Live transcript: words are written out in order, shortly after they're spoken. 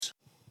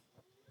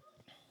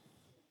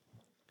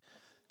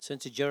Turn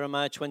to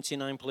Jeremiah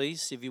 29,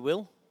 please, if you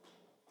will.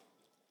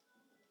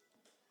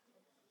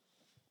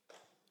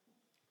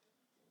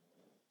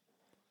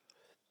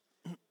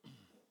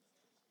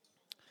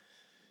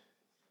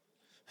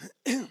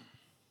 You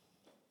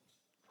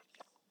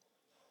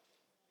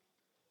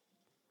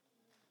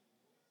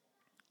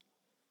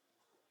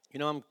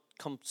know, I'm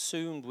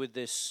consumed with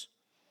this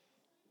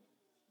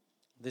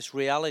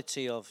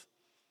reality of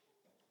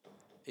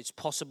it's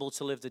possible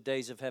to live the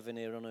days of heaven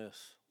here on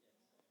earth.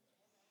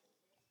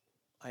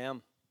 I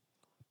am.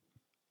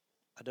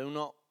 I do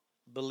not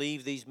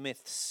believe these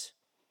myths,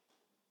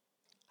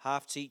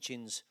 half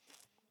teachings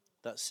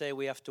that say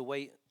we have to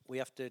wait, we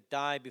have to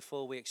die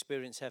before we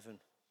experience heaven.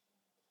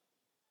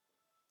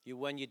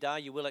 When you die,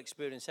 you will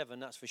experience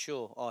heaven, that's for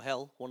sure, or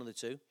hell, one of the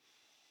two.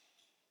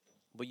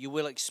 But you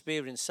will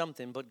experience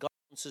something, but God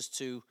wants us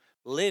to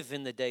live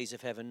in the days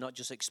of heaven, not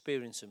just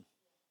experience them.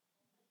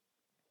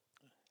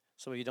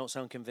 Some of you don't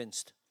sound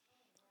convinced.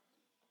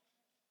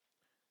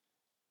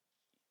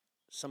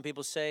 Some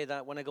people say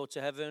that when I go to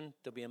heaven,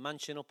 there'll be a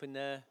mansion up in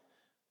there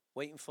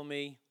waiting for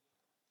me.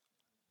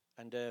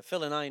 And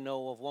Phil and I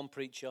know of one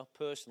preacher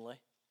personally,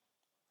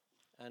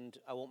 and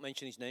I won't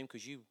mention his name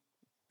because you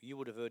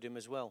would have heard him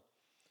as well.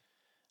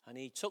 And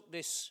he took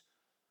this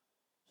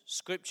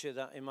scripture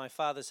that in my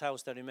Father's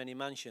house there are many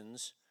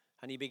mansions,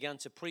 and he began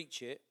to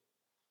preach it,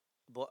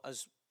 but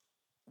as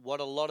what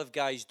a lot of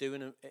guys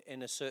do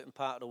in a certain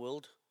part of the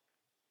world,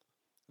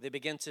 they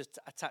begin to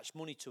attach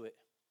money to it.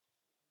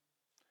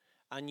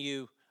 And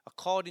you,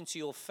 according to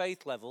your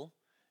faith level,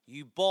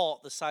 you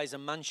bought the size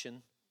of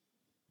mansion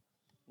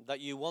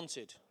that you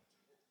wanted.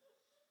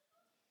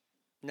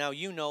 Now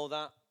you know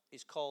that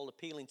is called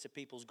appealing to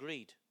people's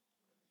greed.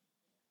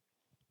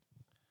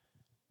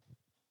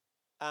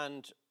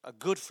 And a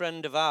good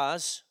friend of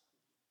ours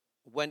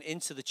went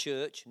into the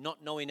church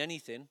not knowing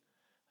anything.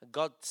 And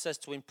God says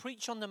to him,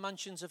 preach on the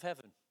mansions of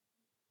heaven.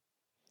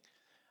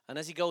 And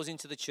as he goes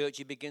into the church,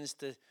 he begins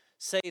to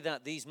say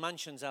that these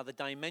mansions are the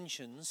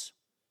dimensions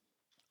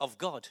of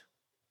God.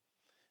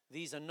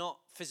 These are not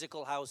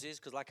physical houses,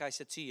 because like I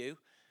said to you,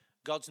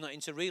 God's not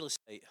into real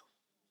estate.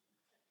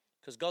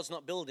 Because God's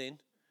not building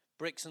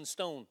bricks and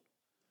stone.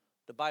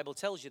 The Bible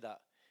tells you that.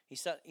 He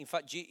said, in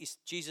fact,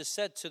 Jesus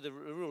said to the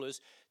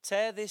rulers,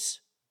 tear this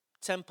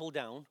temple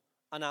down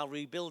and I'll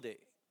rebuild it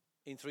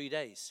in 3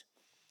 days.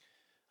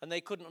 And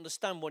they couldn't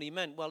understand what he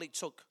meant. Well, it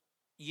took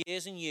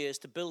years and years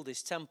to build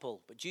this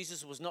temple. But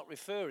Jesus was not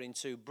referring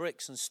to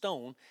bricks and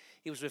stone.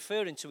 He was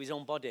referring to his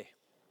own body.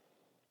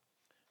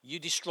 You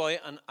destroy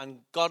it and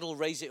God will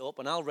raise it up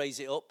and I'll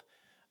raise it up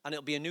and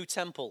it'll be a new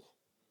temple.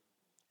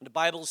 And the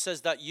Bible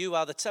says that you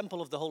are the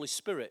temple of the Holy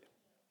Spirit.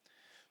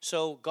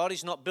 So God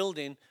is not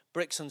building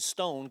bricks and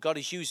stone. God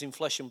is using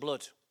flesh and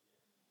blood.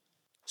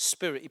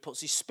 Spirit, he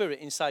puts his spirit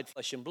inside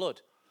flesh and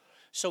blood.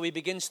 So he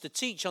begins to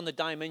teach on the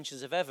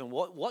dimensions of heaven.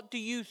 What do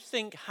you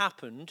think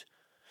happened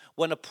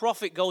when a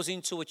prophet goes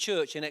into a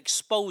church and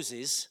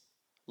exposes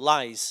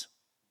lies?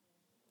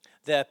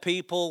 Their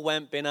people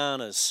went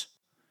bananas.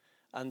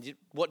 And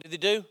what did they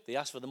do? They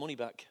asked for the money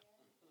back.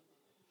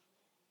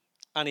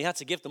 And he had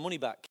to give the money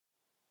back.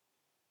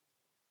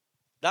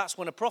 That's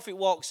when a prophet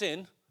walks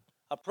in,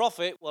 a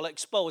prophet will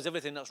expose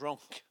everything that's wrong.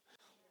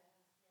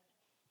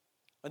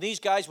 And these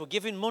guys were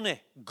giving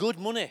money, good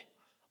money,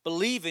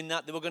 believing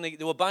that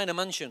they were buying a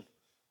mansion.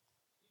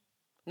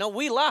 Now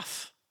we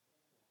laugh,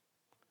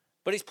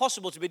 but it's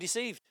possible to be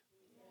deceived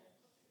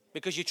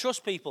because you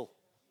trust people.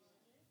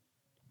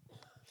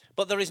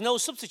 But there is no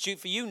substitute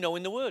for you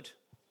knowing the word.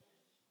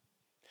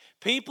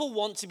 People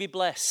want to be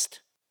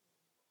blessed.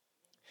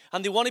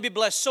 And they want to be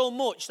blessed so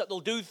much that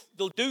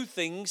they'll do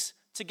things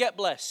to get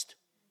blessed.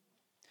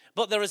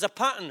 But there is a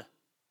pattern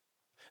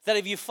that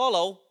if you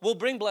follow will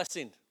bring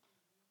blessing.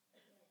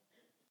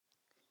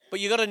 But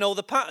you've got to know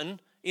the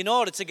pattern in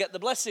order to get the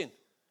blessing.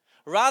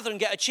 Rather than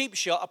get a cheap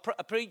shot,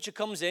 a preacher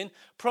comes in,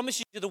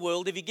 promises you the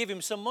world if you give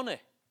him some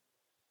money.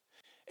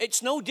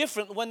 It's no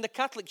different when the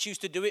Catholics used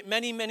to do it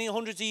many, many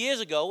hundreds of years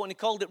ago when they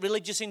called it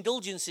religious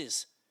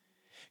indulgences.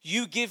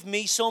 You give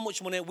me so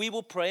much money, we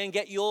will pray and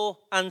get your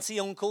auntie,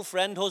 uncle,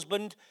 friend,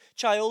 husband,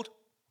 child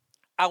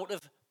out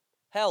of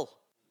hell.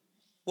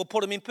 We'll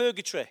put them in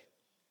purgatory.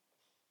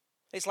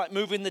 It's like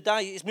moving the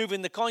die, it's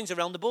moving the coins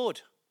around the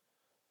board.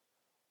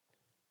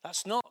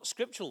 That's not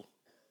scriptural.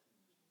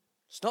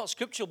 It's not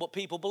scriptural, but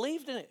people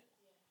believed in it.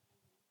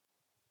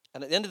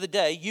 And at the end of the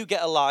day, you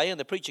get a lie and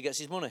the preacher gets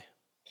his money.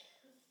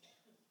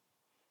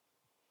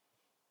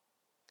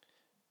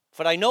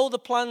 For I know the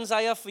plans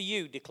I have for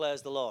you,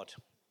 declares the Lord.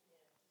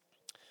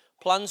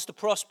 Plans to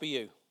prosper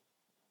you.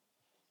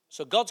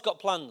 So God's got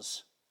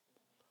plans.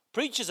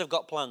 Preachers have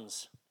got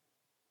plans.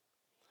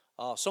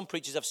 Oh, some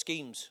preachers have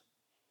schemes.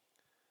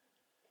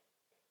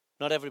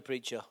 Not every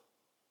preacher.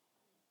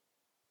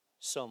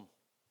 Some.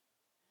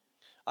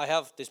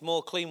 There's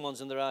more clean ones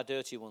than there are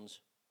dirty ones.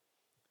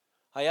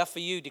 I have for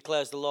you,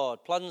 declares the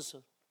Lord. Plans,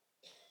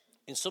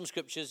 in some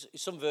scriptures, in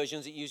some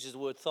versions, it uses the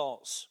word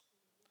thoughts.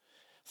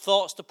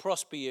 Thoughts to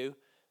prosper you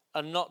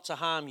and not to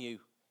harm you.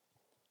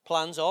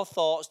 Plans or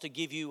thoughts to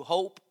give you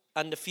hope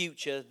and the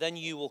future, then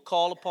you will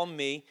call upon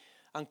me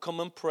and come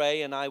and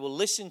pray, and I will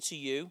listen to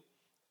you.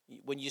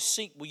 When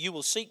you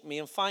will seek me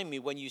and find me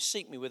when you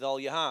seek me with all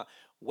your heart.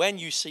 When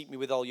you seek me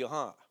with all your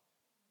heart.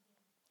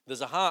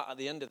 There's a heart at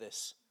the end of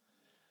this.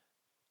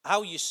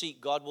 How you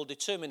seek God will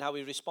determine how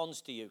he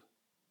responds to you.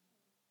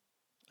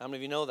 How many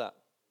of you know that?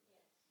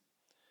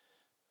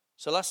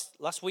 So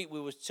last week we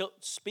were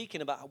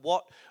speaking about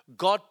what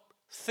God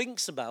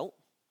thinks about.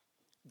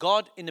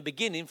 God in the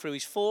beginning, through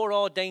his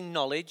foreordained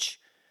knowledge,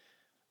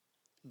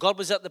 God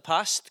was at the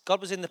past, God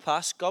was in the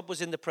past, God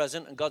was in the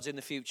present, and God's in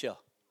the future.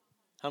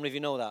 How many of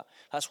you know that?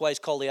 That's why it's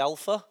called the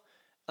Alpha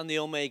and the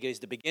Omega. He's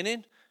the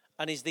beginning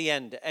and he's the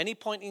end. At any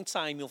point in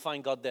time, you'll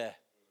find God there.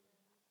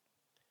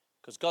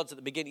 Because God's at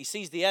the beginning. He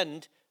sees the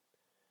end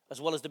as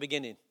well as the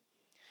beginning.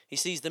 He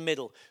sees the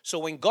middle. So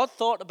when God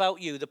thought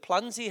about you, the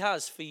plans he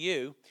has for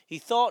you, he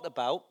thought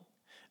about,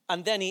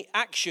 and then he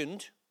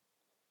actioned.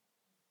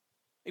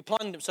 He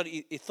planned them. So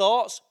his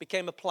thoughts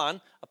became a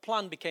plan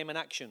became an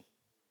action.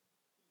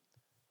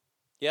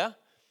 Yeah?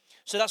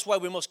 So that's why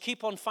we must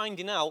keep on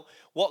finding out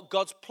what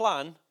God's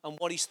plan and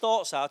what his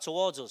thoughts are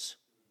towards us.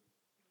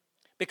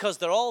 Because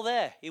they're all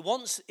there. He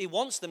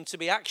wants them to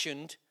be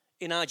actioned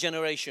in our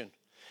generation.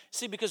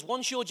 See, because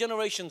once your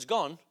generation's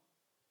gone,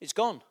 it's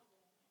gone.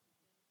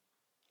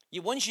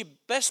 Once your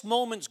best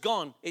moment's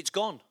gone, it's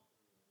gone.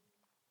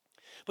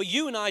 But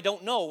you and I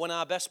don't know when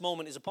our best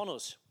moment is upon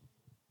us.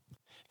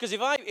 Because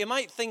I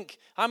might think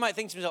to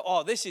myself,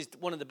 oh, this is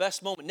one of the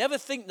best moments. Never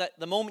think that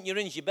the moment you're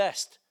in is your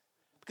best.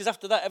 Because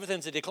after that,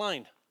 everything's a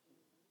decline.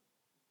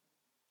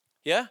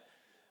 Yeah?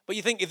 But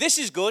you think, if this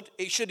is good,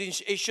 it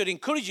should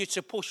encourage you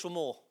to push for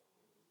more.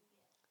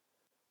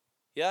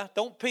 Yeah?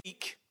 Don't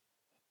peak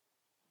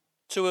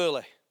too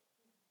early.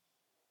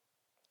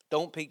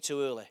 Don't peak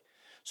too early.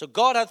 So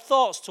God had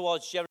thoughts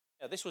towards Jeremiah.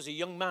 This was a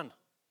young man.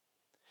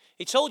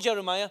 He told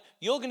Jeremiah,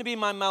 you're going to be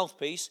my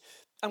mouthpiece.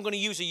 I'm going to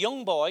use a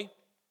young boy.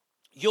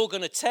 You're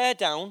going to tear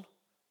down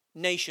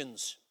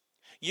nations.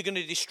 You're going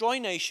to destroy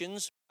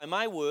nations by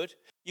my word.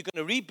 You're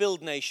going to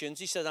rebuild nations.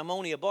 He said, I'm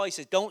only a boy. He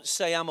said, don't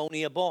say I'm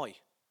only a boy.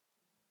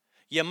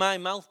 You're my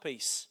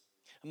mouthpiece.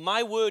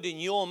 My word in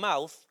your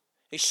mouth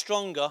is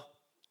stronger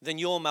than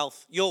your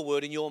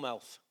word in your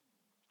mouth.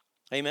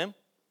 Amen?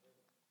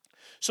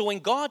 So when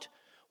God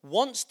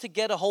wants to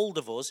get a hold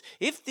of us,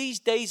 if these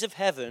days of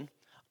heaven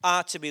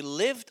are to be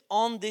lived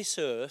on this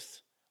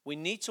earth, we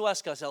need to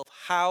ask ourselves,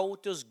 how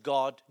does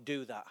God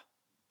do that?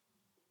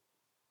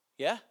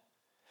 Yeah?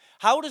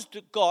 How does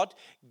God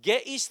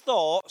get his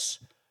thoughts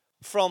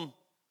from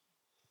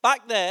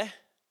back there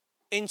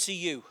into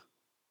you?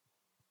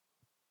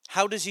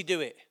 How does he do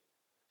it?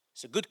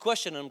 It's a good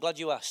question, and I'm glad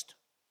you asked.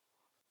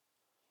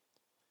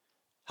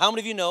 How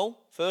many of you know,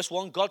 first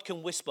one, God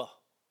can whisper?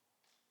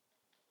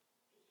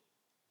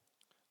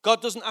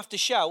 God doesn't have to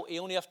shout, he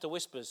only has to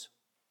whisper.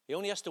 He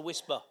only has to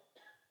whisper.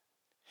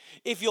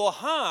 If your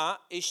heart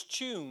is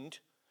tuned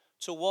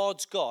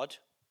towards God,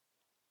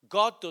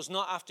 God does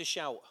not have to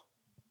shout.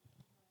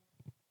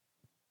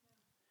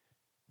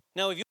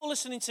 Now, if you're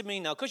listening to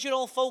me now, because you're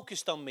all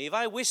focused on me, if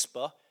I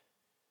whisper,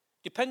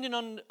 depending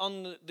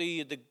on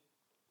the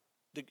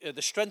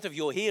strength of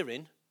your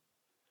hearing,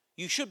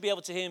 you should be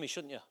able to hear me,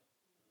 shouldn't you?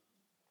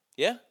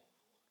 Yeah?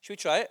 Should we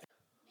try it?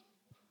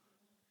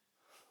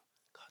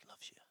 God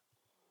loves you.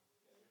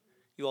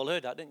 You all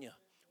heard that, didn't you?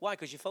 Why?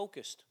 Because you're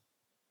focused.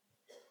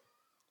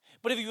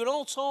 But if you were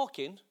all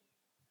talking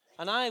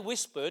and I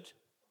whispered,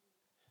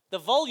 the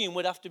volume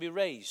would have to be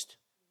raised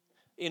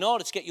in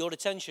order to get your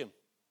attention.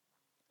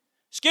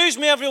 Excuse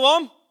me,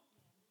 everyone.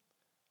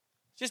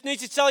 Just need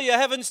to tell you,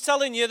 heaven's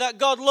telling you that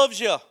God loves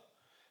you.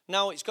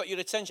 Now it's got your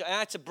attention. I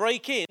had to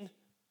break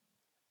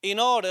in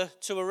order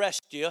to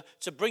arrest you,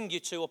 to bring you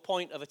to a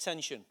point of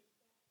attention.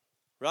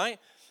 Right?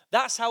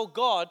 That's how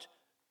God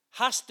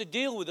has to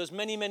deal with us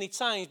many, many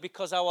times,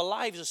 because our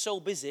lives are so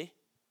busy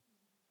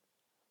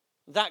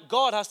that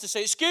God has to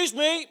say, excuse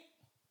me,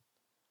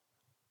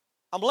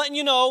 I'm letting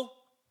you know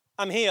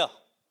I'm here.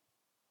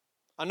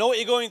 I know what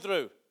you're going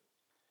through.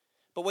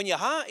 But when your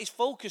heart is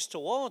focused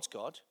towards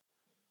God,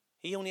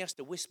 he only has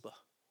to whisper.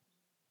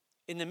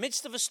 In the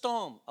midst of a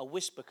storm, a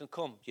whisper can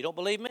come. You don't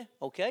believe me?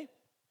 Okay.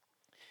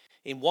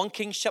 In 1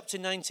 Kings chapter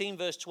 19,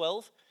 verse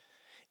 12,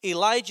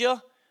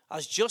 Elijah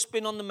has just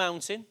been on the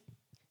mountain.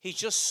 He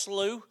just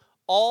slew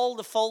all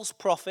the false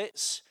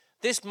prophets.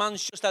 This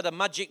man's just had a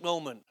magic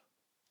moment.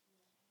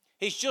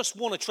 He's just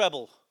won a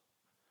treble.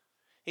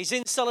 He's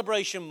in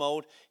celebration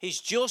mode. He's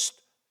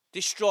just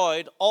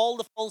destroyed all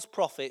the false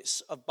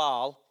prophets of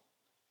Baal,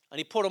 and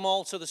he put them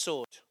all to the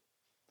sword.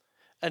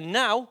 And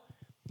now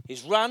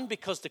he's ran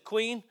because the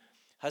queen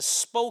has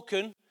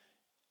spoken,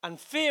 and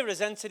fear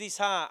has entered his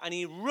heart, and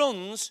he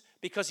runs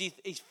because he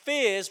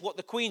fears what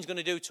the queen's going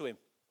to do to him.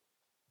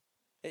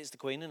 It's the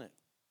queen, isn't it?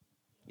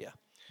 Yeah.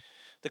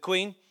 The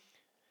queen.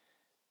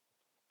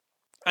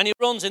 And he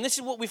runs, and this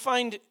is what we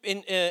find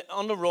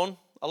on the run.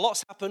 A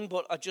lot's happened,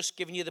 but I've just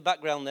given you the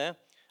background there.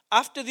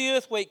 After the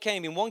earthquake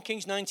came, in 1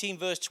 Kings 19,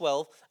 verse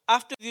 12,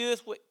 after the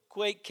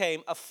earthquake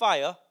came, a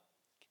fire,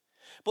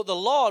 But the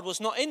Lord was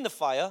not in the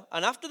fire,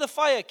 and after the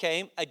fire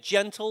came a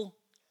gentle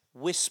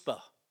whisper.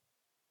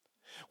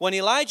 When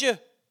Elijah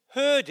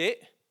heard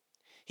it,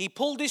 he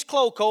pulled his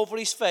cloak over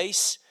his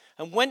face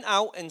and went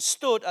out and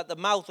stood at the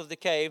mouth of the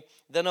cave.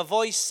 Then a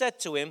voice said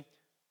to him,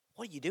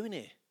 "What are you doing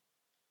here?"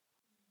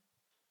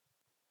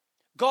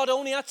 God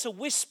only had to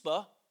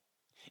whisper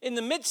in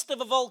the midst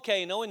of a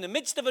volcano, in the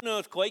midst of an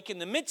earthquake, in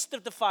the midst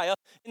of the fire,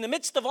 in the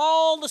midst of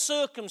all the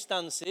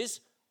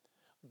circumstances.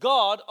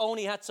 God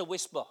only had to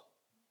whisper.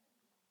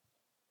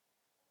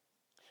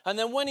 And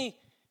then when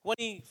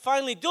he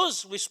finally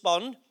does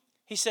respond,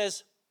 he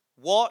says,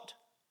 "What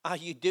are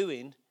you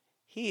doing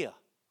here?"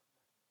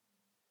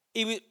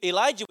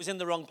 Elijah was in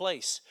the wrong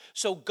place.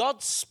 So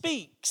God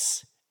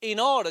speaks in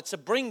order to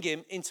bring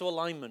him into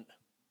alignment.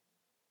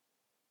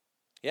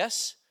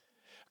 Yes?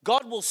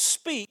 God will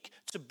speak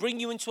to bring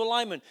you into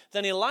alignment.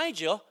 Then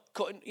Elijah,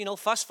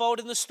 fast forward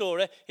in the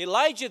story,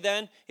 Elijah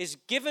then is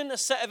given a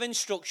set of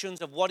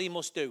instructions of what he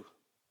must do.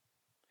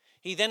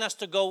 He then has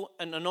to go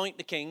and anoint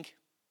the king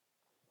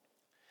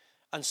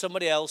and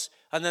somebody else,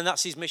 and then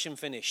that's his mission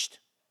finished.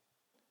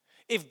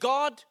 If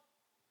God,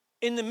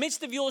 in the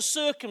midst of your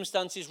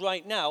circumstances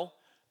right now,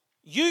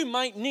 you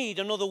might need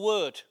another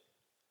word.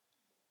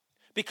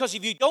 Because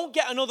if you don't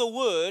get another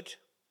word,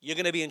 you're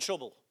going to be in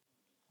trouble.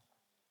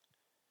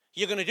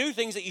 You're going to do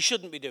things that you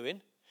shouldn't be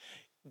doing.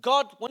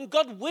 When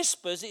God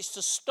whispers, it's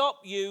to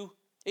stop you.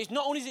 It's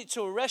not only is it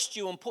to arrest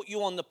you and put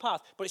you on the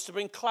path, but it's to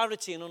bring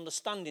clarity and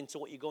understanding to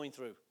what you're going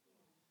through.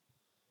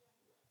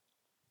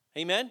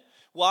 Amen?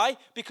 Why?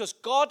 Because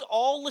God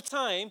all the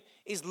time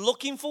is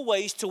looking for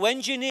ways to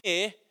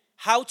engineer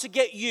how to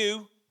get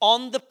you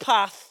on the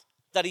path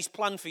that he's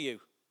planned for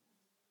you.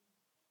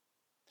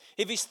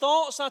 If his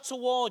thoughts are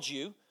towards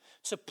you,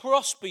 to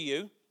prosper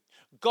you,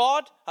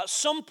 God at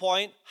some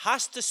point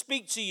has to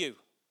speak to you.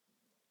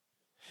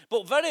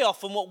 But very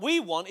often what we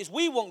want is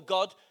we want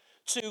God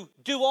to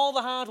do all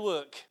the hard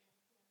work.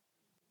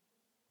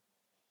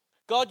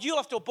 God, you'll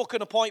have to book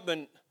an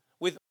appointment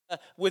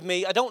with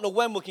me. I don't know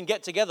when we can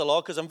get together,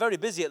 Lord, because I'm very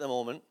busy at the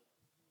moment.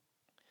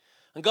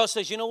 And God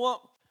says, you know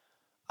what?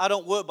 I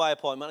don't work by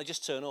appointment. I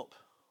just turn up.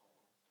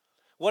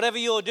 Whatever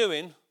you're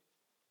doing,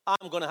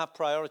 I'm going to have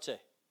priority.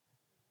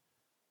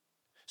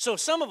 So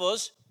some of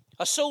us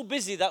are so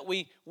busy that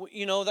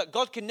that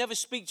God can never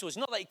speak to us.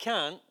 Not that he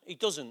can't, he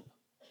doesn't.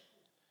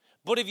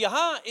 But if your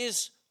heart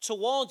is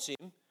towards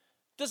him,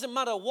 doesn't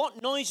matter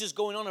what noise is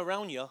going on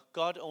around you,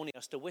 God only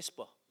has to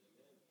whisper.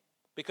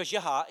 Because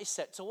your heart is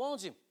set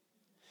towards him.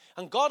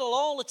 And God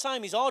all the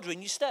time is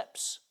ordering your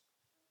steps.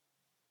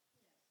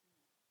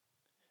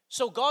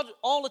 So God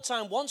all the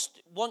time wants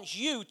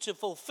you to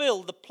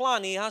fulfill the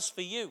plan he has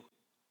for you.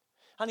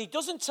 And he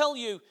doesn't tell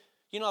you,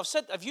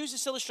 I've used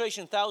this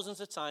illustration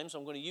thousands of times.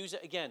 I'm going to use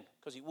it again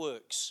because it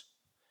works.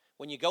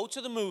 When you go to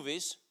the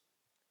movies,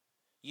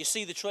 you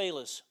see the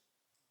trailers.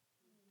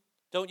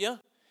 Don't you?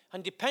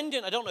 And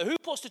I don't know who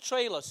puts the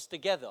trailers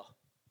together.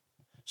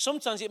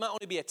 Sometimes it might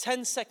only be a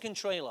 10-second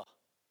trailer.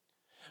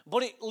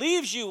 But it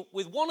leaves you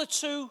with one or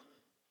two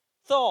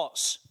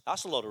thoughts.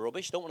 That's a lot of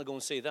rubbish. Don't want to go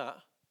and see that.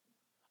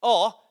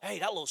 Or, hey,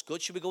 that looks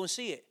good. Should we go and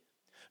see it?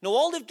 No,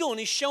 all they've done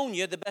is shown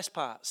you the best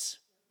parts.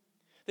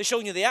 They've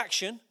shown you the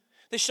action.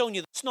 They've shown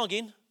you the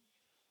snogging.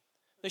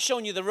 They've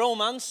shown you the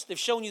romance. They've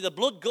shown you the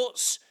blood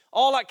guts.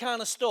 All that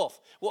kind of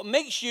stuff. What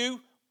makes you,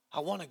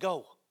 I want to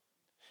go.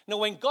 Now,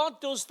 when God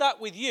does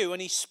that with you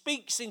and he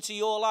speaks into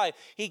your life,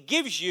 he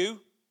gives you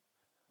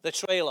the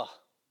trailer.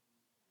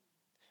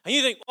 And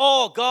you think,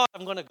 oh, God,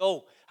 I'm going to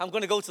go. I'm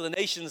going to go to the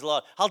nations,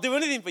 Lord. I'll do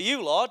anything for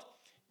you, Lord.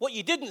 What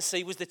you didn't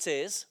see was the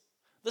tears,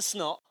 the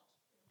snot,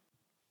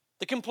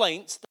 the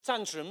complaints, the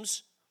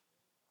tantrums.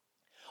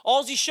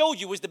 All he showed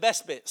you was the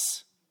best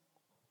bits.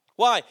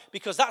 Why?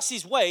 Because that's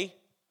his way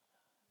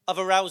of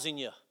arousing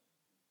you,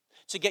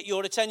 to get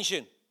your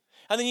attention.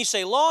 And then you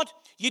say, Lord,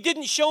 you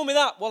didn't show me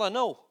that. Well, I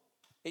know.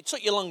 It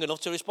took you long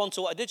enough to respond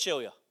to what I did show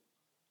you.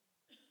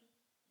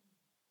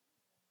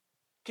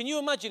 Can you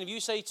imagine if you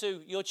say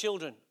to your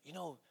children,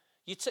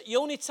 you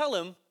only tell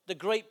them the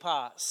great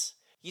parts.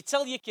 You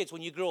tell your kids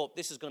when you grow up,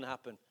 this is going to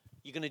happen.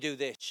 You're going to do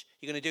this.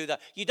 You're going to do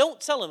that. You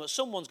don't tell them that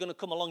someone's going to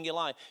come along your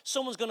life.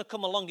 Someone's going to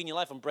come along in your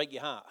life and break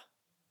your heart.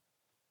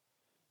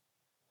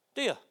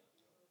 Do you?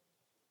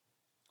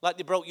 Like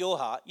they broke your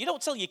heart. You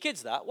don't tell your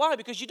kids that. Why?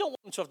 Because you don't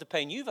want them to have the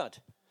pain you've had.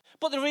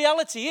 But the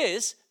reality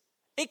is,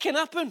 it can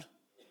happen.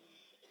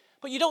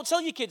 But you don't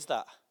tell your kids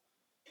that.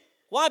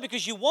 Why?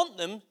 Because you want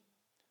them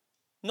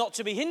not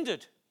to be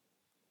hindered.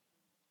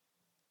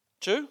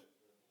 True?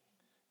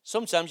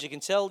 Sometimes you can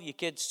tell your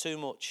kids too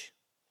much.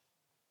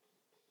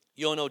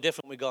 You're no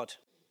different with God.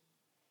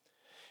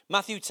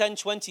 Matthew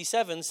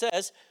 10:27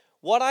 says,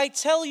 what I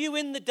tell you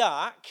in the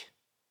dark,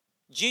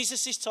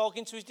 Jesus is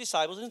talking to his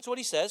disciples, and that's what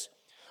he says.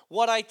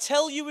 What I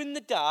tell you in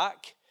the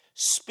dark,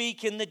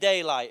 speak in the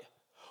daylight.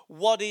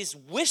 What is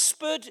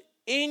whispered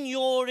in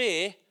your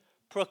ear,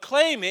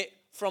 proclaim it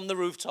from the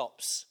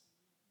rooftops.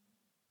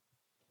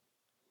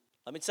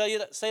 Let me say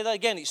that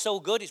again. It's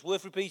so good, it's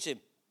worth repeating.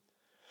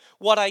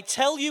 What I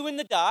tell you in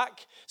the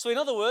dark, so in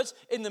other words,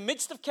 in the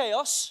midst of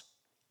chaos,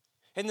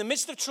 In the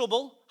midst of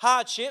trouble,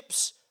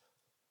 hardships,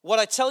 what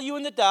I tell you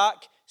in the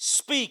dark,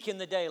 speak in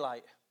the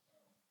daylight.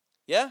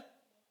 Yeah?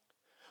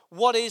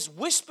 What is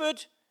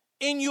whispered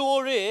in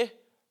your ear,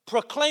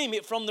 proclaim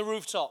it from the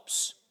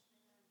rooftops.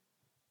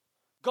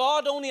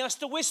 God only has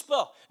to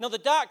whisper. Now, the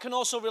dark can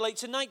also relate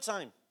to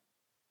nighttime.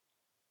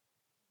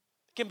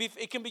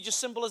 It can be just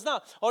simple as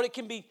that. Or it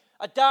can be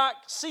a dark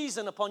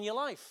season upon your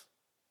life.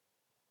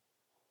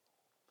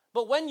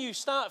 But when you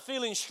start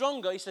feeling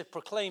stronger, he said,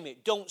 proclaim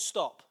it. Don't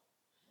stop.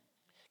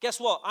 Guess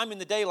what? I'm in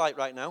the daylight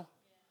right now.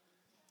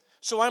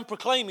 So I'm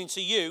proclaiming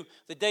to you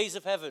the days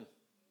of heaven.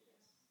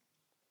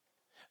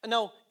 And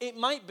now, it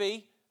might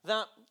be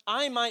that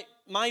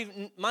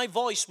my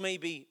voice may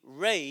be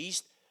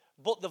raised,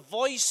 but the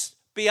voice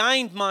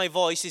behind my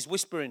voice is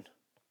whispering. Do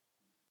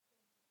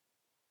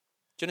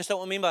you understand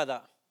what I mean by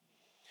that?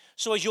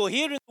 So as you're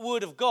hearing the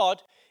word of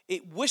God,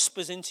 it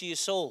whispers into your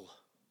soul.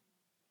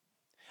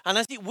 And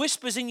as it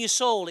whispers in your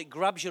soul, it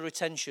grabs your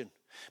attention.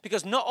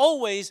 Because not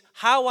always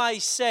how I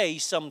say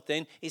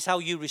something is how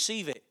you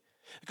receive it.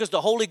 Because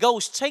the Holy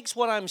Ghost takes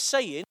what I'm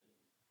saying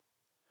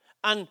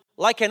and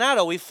like an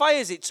arrow, he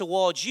fires it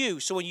towards you.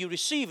 So when you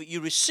receive it,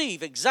 you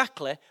receive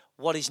exactly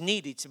what is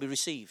needed to be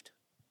received.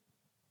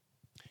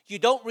 You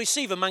don't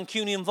receive a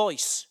Mancunian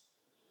voice.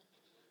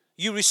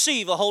 You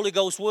receive a Holy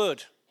Ghost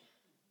word.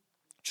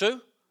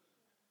 True?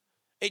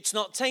 It's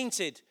not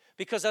tainted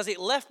because as it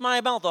left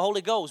my mouth, the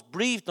Holy Ghost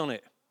breathed on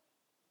it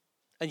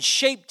and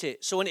shaped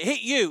it. So when it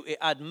hit you, it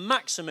had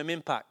maximum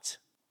impact.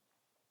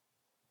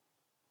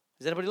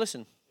 Does anybody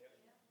listen?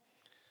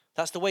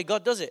 That's the way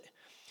God does it.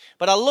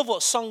 But I love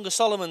what Song of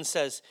Solomon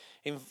says.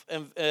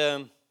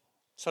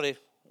 Sorry,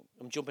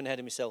 I'm jumping ahead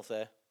of myself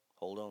there.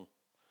 Hold on.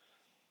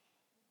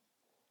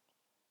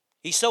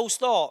 He sows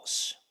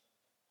thoughts.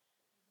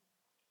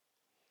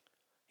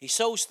 He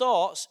sows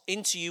thoughts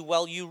into you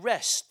while you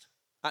rest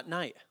at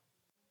night.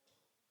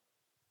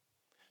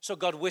 So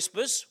God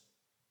whispers,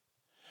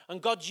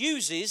 and God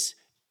uses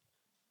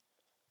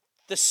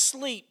the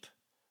sleep,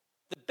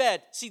 the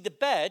bed. See, the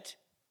bed,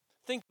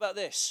 think about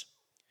this.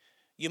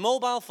 Your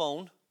mobile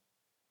phone,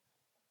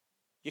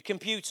 your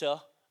computer,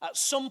 at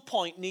some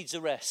point needs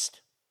a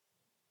rest.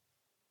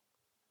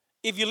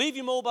 If you leave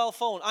your mobile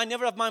phone, I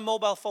never have my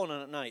mobile phone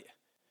on at night.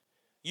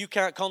 You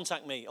can't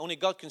contact me. Only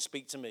God can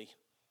speak to me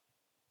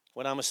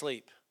when I'm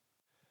asleep.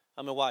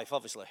 And my wife,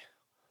 obviously.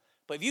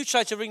 But if you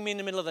try to ring me in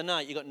the middle of the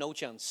night, you got no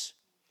chance.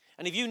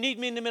 And if you need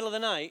me in the middle of the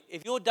night,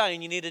 if you're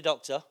dying, you need a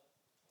doctor.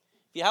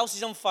 If your house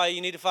is on fire, you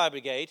need a fire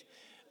brigade.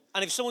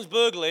 And if someone's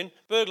burgling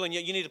you,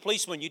 you need a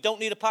policeman. You don't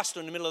need a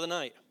pastor in the middle of the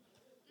night.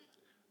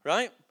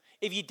 Right?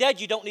 If you're dead,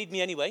 you don't need me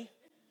anyway.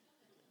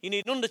 You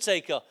need an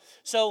undertaker.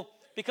 So,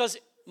 because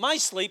my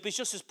sleep is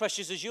just as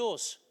precious as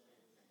yours.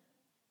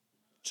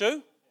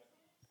 True?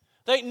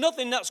 There ain't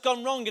nothing that's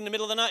gone wrong in the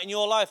middle of the night in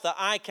your life that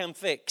I can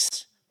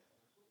fix.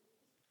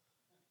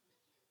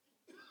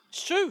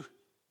 It's true.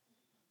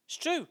 It's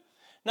true.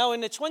 Now,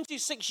 in the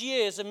 26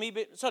 years of me,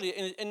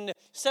 in the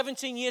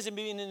 17 years of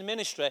being in the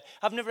ministry,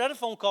 I've never had a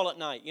phone call at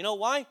night. You know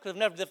why? Because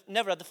I've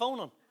never had the phone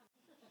on.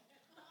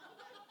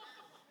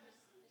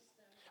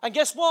 And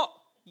guess what?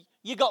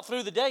 You got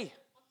through the day.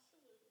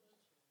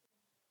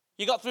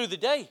 You got through the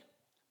day.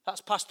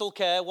 That's pastoral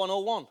care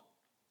 101.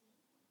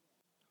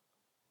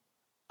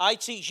 I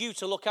teach you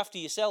to look after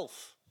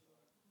yourself.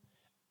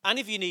 And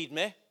if you need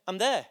me, I'm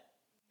there.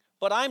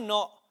 But I'm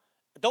not,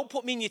 don't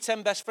put me in your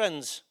 10 best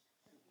friends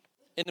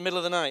in the middle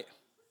of the night.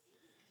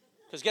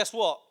 Because guess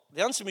what?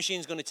 The answer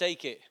machine's going to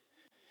take it.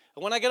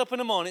 And when I get up in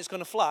the morning, it's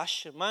going to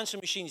flash. My answer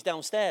machine's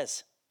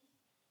downstairs.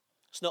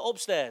 It's not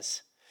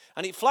upstairs.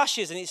 And it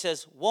flashes and it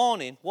says,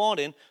 warning,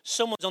 warning,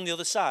 someone's on the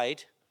other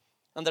side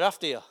and they're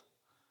after you.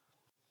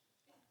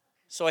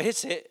 So I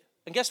hit it,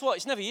 and guess what?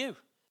 It's never you.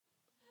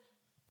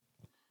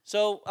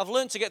 So I've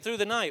learned to get through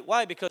the night.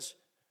 Why? Because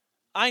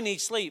I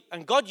need sleep.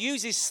 And God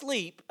uses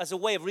sleep as a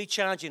way of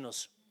recharging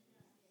us.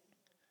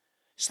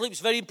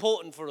 Sleep's very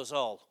important for us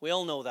all. We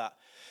all know that.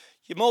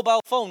 Your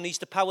mobile phone needs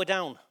to power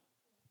down.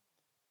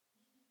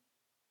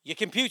 Your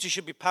computer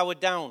should be powered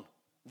down.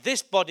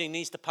 This body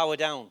needs to power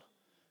down.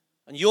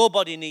 And your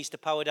body needs to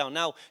power down.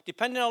 Now,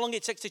 depending on how long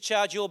it takes to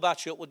charge your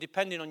battery up will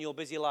depend on your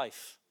busy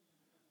life.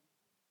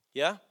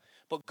 Yeah?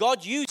 But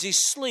God uses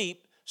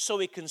sleep so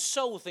he can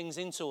sow things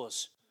into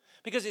us.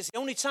 Because it's the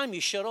only time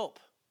you shut up.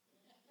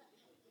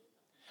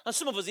 And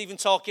some of us even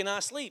talk in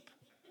our sleep.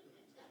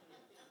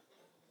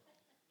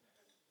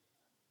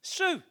 It's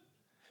true.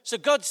 So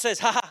God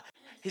says,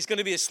 he's going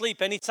to be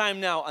asleep anytime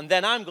now, and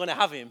then I'm going to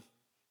have him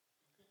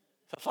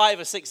for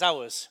 5 or 6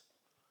 hours.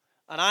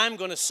 And I'm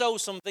going to sow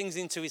some things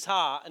into his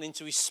heart and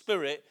into his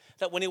spirit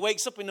that when he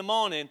wakes up in the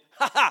morning,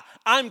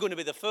 I'm going to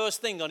be the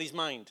first thing on his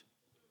mind.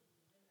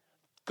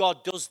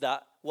 God does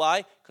that.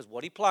 Why? Because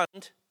what he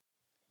planned,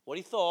 what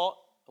he thought,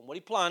 and what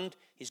he planned,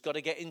 he's got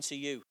to get into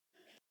you.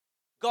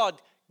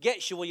 God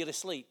gets you while you're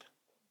asleep.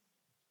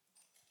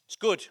 It's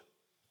good.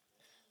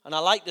 And I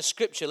like the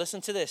scripture.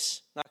 Listen to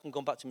this. Now I can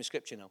go back to my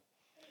scripture now.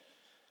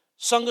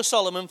 Song of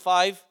Solomon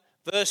 5,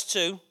 verse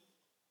 2.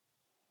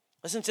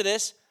 Listen to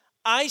this.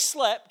 I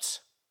slept,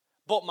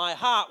 but my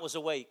heart was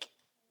awake.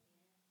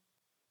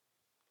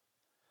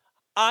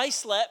 I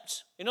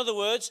slept. In other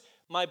words,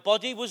 my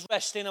body was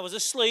resting. I was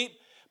asleep,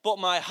 but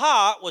my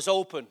heart was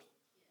open.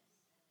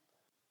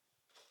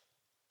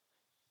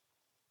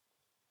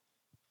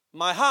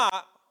 My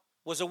heart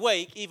was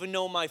awake even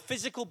though my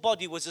physical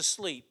body was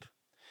asleep.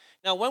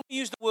 Now, when we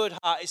use the word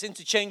heart, it's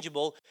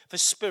interchangeable for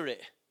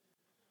spirit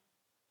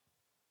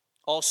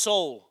or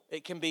soul.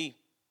 It can be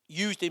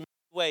used in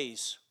many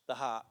ways, the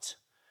heart.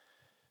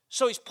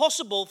 So it's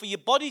possible for your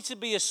body to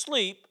be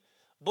asleep,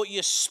 but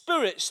your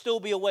spirit still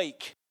be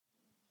awake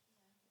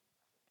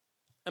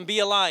and be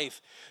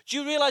alive. Do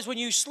you realize when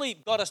you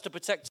sleep, God has to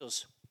protect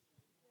us?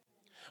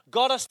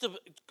 God has to,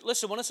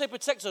 listen, when I say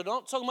protect us, I'm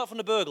not talking about from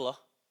the burglar.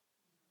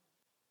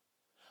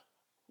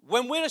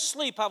 When we're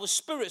asleep, our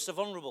spirits are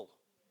vulnerable.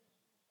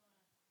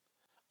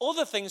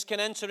 Other things can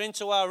enter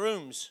into our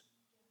rooms.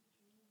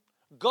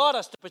 God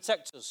has to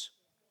protect us.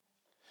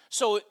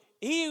 So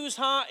he whose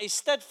heart is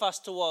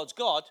steadfast towards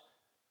God,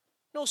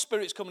 no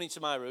spirit's coming into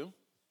my room.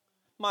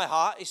 My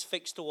heart is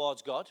fixed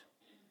towards God.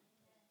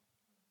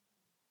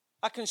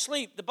 I can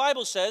sleep. The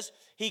Bible says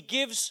he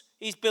gives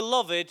his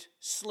beloved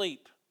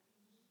sleep.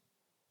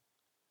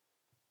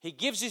 He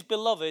gives his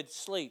beloved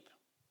sleep.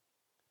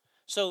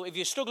 So if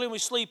you're struggling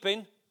with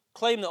sleeping,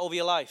 claim that over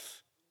your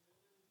life.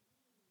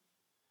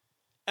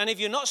 And if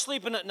you're not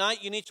sleeping at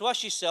night, you need to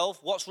ask yourself,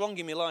 what's wrong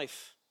in my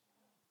life?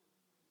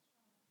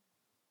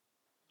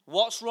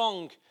 What's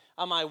wrong?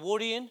 Am I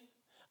worrying?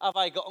 Have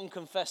I got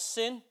unconfessed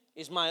sin?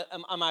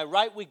 Am I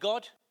right with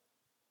God?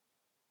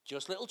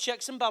 Just little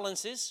checks and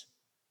balances.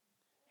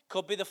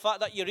 Could be the fact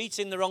that you're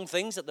eating the wrong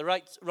things at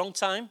the wrong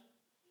time.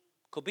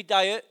 Could be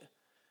diet.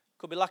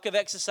 Could be lack of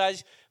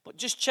exercise. But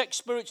just check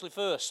spiritually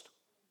first.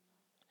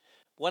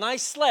 When I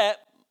slept,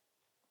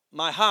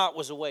 my heart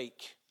was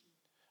awake.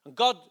 And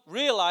God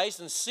realized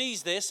and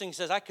sees this and he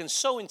says, I can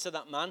sow into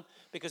that man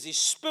because his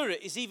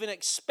spirit is even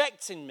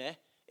expecting me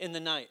in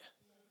the night.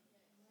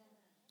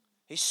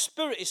 His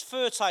spirit is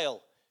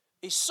fertile.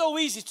 It's so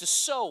easy to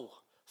sow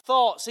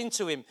thoughts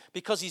into him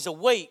because he's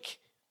awake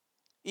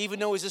even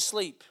though he's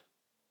asleep.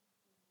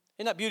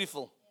 Isn't that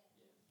beautiful?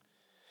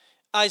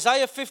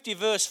 Isaiah 50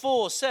 verse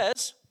 4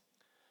 says,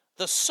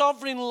 the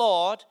sovereign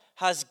Lord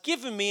has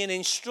given me an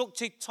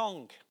instructed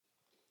tongue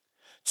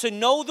to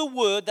know the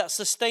word that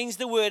sustains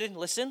the word.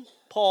 Listen,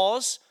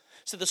 pause.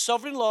 So the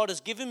sovereign Lord has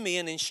given me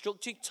an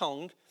instructed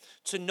tongue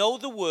to know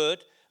the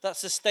word that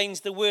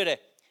sustains the word.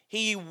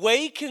 He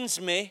wakens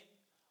me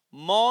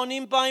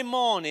morning by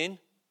morning,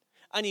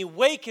 and he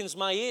wakens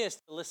my ears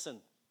to listen.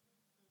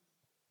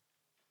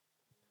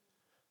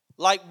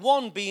 Like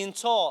one being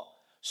taught.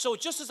 So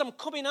just as I'm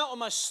coming out of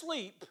my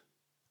sleep,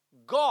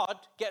 God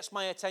gets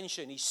my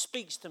attention. He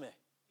speaks to me.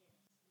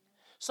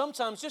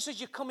 Sometimes, just as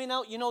you're coming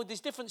out,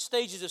 there's different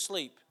stages of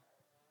sleep.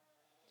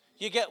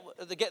 You get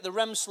the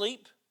REM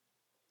sleep.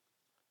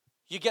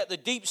 You get the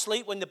deep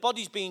sleep when the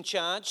body's being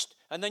charged.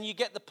 And then you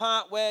get the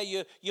part where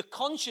you're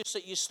conscious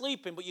that you're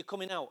sleeping, but you're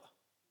coming out.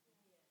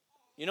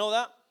 You know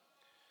that?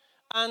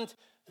 And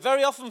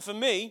very often for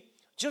me,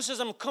 just as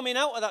I'm coming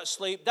out of that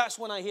sleep, that's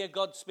when I hear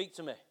God speak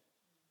to me.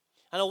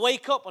 And I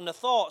wake up and the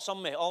thoughts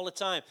on me all the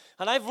time.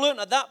 And I've learned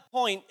at that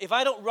point, if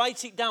I don't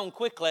write it down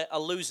quickly,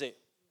 I'll lose it.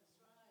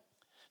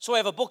 So I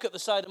have a book at the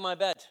side of my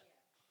bed.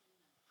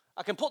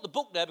 I can put the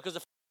book there because the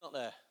phone's not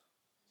there.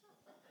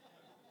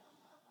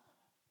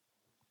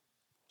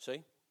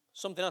 See?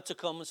 Something had to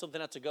come and something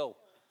had to go.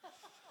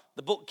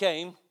 The book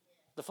came,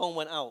 the phone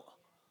went out.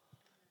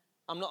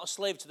 I'm not a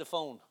slave to the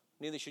phone.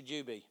 Neither should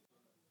you be.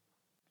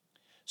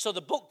 So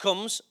the book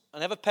comes,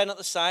 and I have a pen at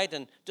the side,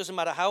 and it doesn't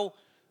matter how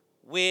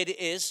weird it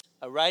is,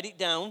 I write it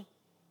down,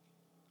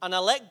 and I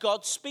let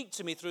God speak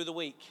to me through the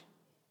week.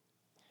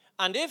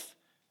 And if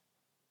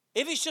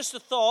it's just a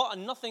thought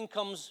and nothing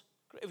comes,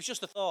 it was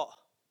just a thought.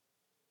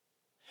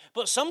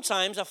 But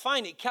sometimes I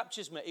find it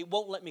captures me. It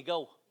won't let me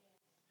go.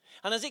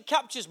 And as it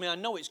captures me, I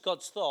know it's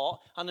God's thought,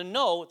 and I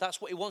know that's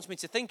what he wants me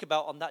to think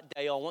about on that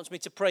day or wants me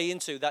to pray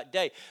into that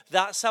day.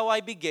 That's how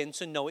I begin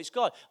to know it's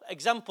God.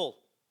 Example,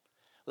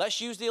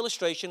 let's use the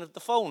illustration of the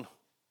phone.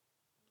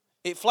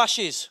 It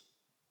flashes.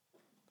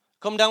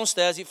 Come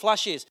downstairs, it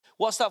flashes.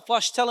 What's that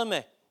flash telling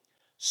me?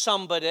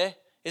 Somebody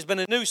has been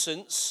a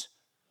nuisance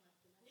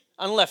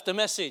and left a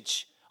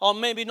message. Or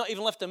maybe not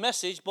even left a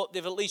message, but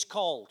they've at least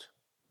called.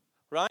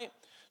 Right?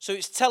 So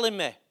it's telling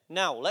me.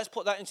 Now, let's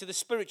put that into the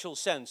spiritual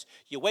sense.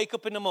 You wake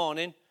up in the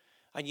morning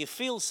and you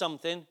feel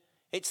something.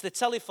 It's the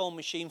telephone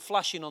machine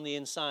flashing on the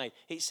inside.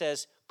 It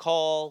says,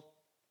 call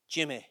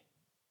Jimmy.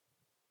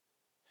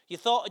 You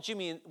thought of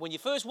Jimmy, when you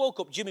first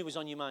woke up, Jimmy was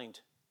on your mind.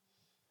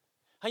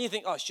 And you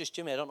think, oh, it's just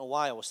Jimmy. I don't know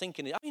why I was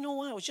thinking it. You know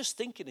why? I was just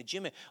thinking of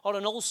Jimmy. Or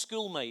an old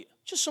schoolmate.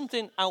 Just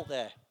something out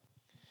there.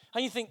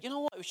 And you think, you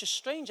know what? It was just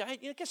strange.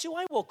 Guess who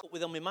I woke up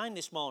with on my mind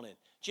this morning?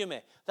 Jimmy.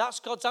 That's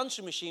God's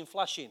answering machine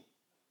flashing.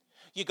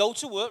 You go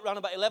to work around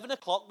about 11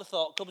 o'clock, the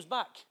thought comes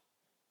back.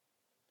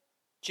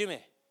 Jimmy.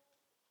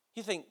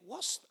 You think,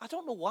 I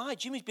don't know why.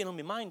 Jimmy's been on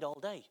my mind all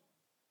day.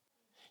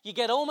 You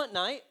get home at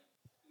night.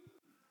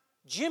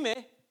 Jimmy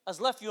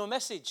has left you a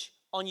message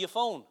on your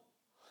phone.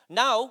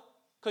 Now,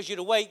 because you're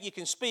awake, you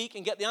can speak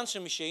and get the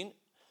answering machine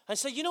and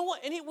say, you know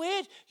what, isn't it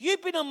weird?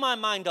 You've been on my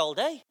mind all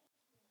day.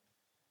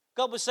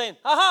 God was saying,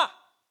 aha,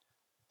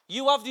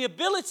 you have the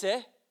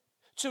ability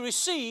to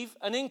receive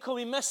an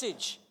incoming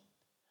message.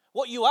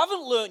 What you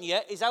haven't learned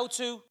yet is how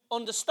to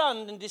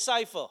understand and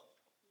decipher.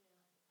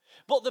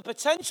 But the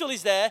potential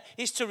is there,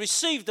 is to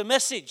receive the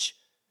message.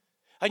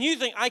 And you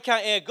think, I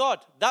can't hear God.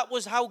 That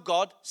was how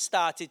God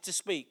started to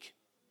speak.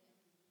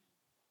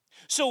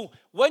 So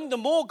when the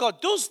more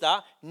God does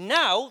that,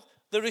 now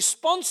the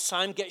response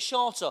time gets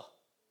shorter.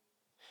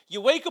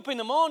 You wake up in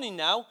the morning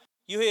now,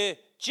 you hear,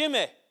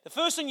 Jimmy. The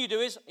first thing you do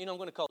is, I'm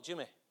going to call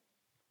Jimmy.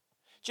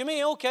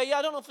 Jimmy, okay, yeah,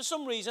 I don't know, for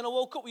some reason I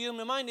woke up with you in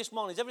my mind this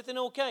morning. Is everything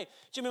okay?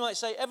 Jimmy might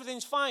say,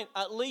 everything's fine.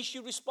 At least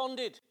you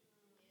responded.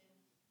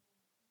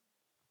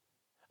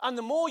 And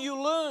the more you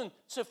learn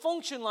to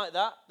function like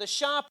that, the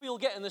sharper you'll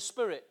get in the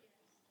spirit.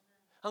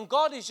 And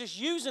God is just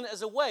using it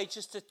as a way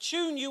just to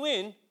tune you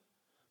in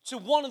to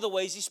one of the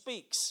ways he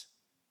speaks.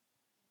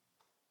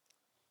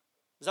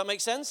 Does that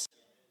make sense?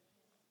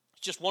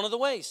 It's just one of the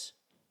ways.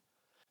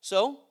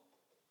 So,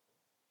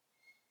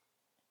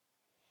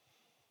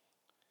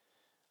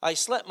 I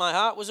slept, my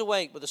heart was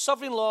awake, but the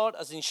sovereign Lord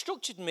has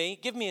instructed me,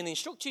 give me an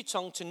instructed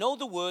tongue to know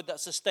the word that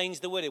sustains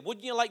the weary.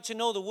 Wouldn't you like to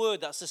know the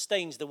word that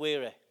sustains the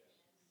weary?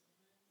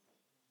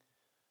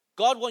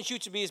 God wants you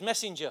to be his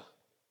messenger.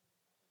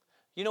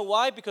 You know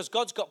why? Because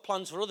God's got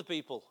plans for other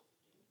people.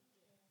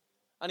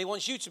 And he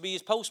wants you to be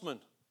his postman.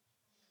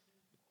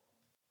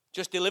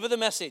 Just deliver the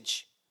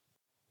message.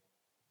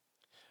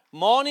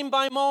 Morning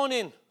by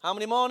morning. How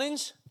many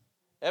mornings?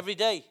 Every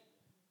day.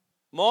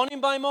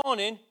 Morning by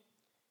morning,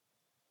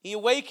 he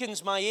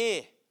awakens my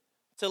ear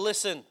to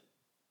listen.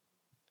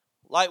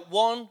 Like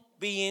one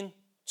being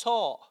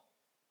taught.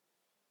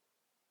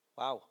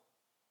 Wow.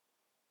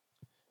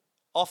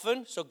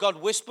 Often, so God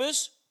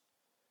whispers.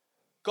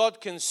 God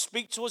can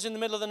speak to us in the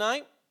middle of the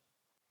night.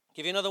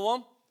 Give you another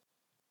one.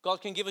 God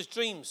can give us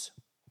dreams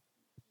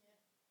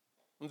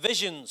and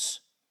visions.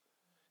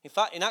 In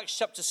fact, in Acts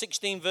chapter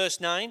 16, verse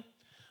 9,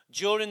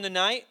 during the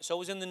night, it's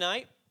always in the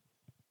night,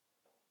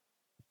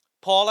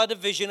 Paul had a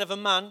vision of a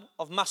man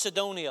of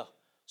Macedonia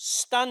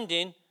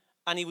standing,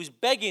 and he was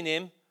begging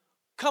him,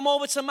 come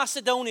over to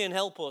Macedonia and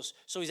help us.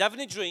 So he's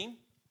having a dream,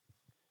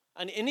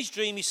 and in his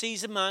dream he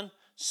sees a man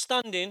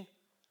standing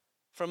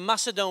from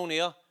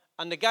Macedonia,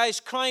 and the guy's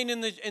crying in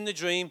the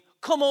dream,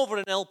 come over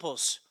and help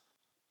us.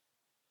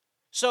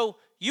 So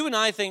you and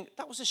I think,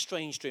 that was a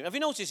strange dream. Have you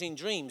noticed in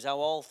dreams how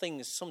all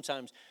things,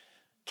 sometimes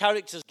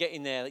characters get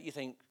in there that you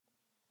think,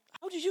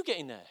 how did you get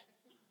in there?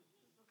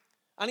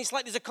 And it's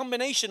like there's a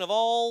combination of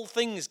all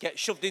things get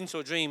shoved into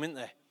a dream, isn't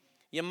there?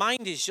 Your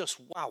mind is just,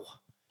 wow.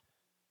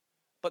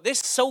 But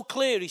this is so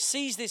clear. He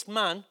sees this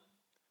man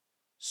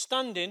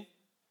standing,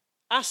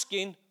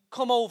 asking,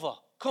 come over,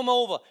 come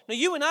over. Now,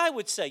 you and I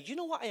would say, you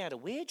know what? I had a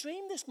weird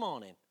dream this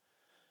morning.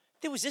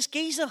 There was this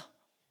geezer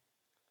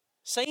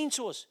saying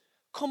to us,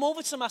 come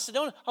over to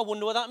Macedonia. I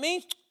wonder what that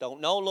means.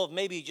 Don't know, love.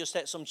 Maybe you just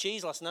ate some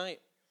cheese last night.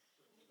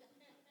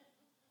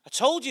 I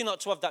told you not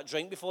to have that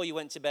drink before you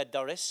went to bed,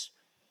 Doris.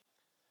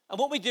 And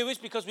what we do is,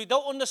 because we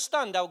don't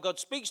understand how God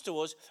speaks to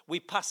us, we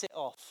pass it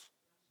off.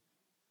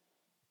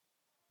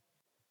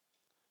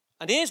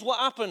 And here's what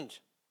happened.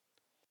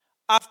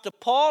 After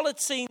Paul had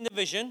seen the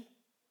vision,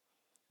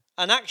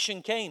 an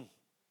action came.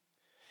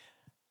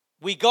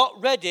 We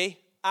got ready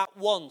at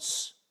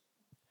once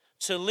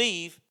to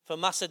leave for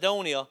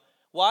Macedonia.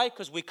 Why?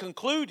 Because we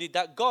concluded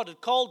that God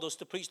had called us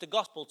to preach the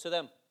gospel to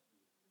them.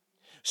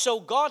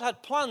 So God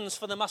had plans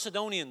for the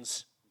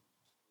Macedonians.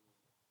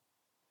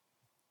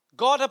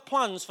 God had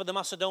plans for the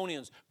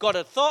Macedonians. God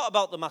had thought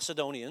about the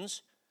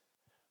Macedonians.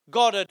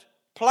 God had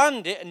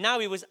planned it, and now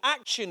he was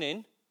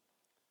actioning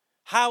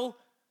how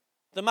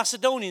the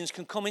Macedonians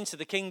can come into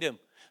the kingdom.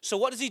 So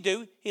what does he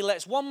do? He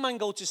lets one man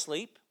go to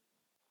sleep.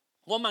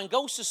 One man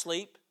goes to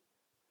sleep.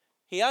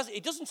 He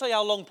doesn't say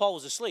how long Paul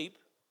was asleep.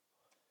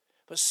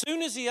 But as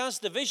soon as he has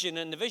the vision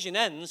and the vision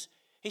ends,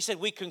 he said,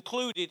 we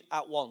concluded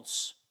at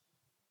once.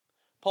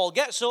 Paul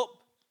gets up.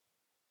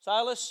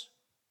 Silas,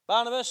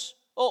 Barnabas,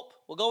 up.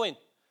 We're going.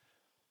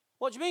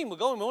 What do you mean? We're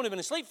going. We've only been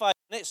asleep 5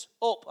 minutes.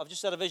 Up. I've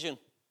just had a vision.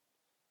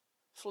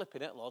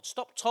 Flipping it, Lord.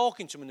 Stop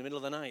talking to him in the middle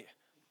of the night.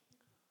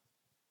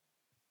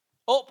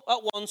 Up at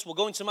once. We're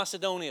going to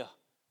Macedonia.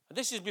 And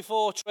this is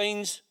before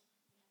trains,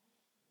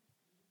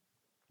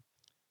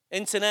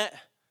 internet,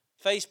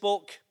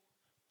 Facebook,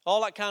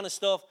 all that kind of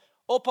stuff.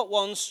 Up at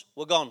once.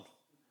 We're gone.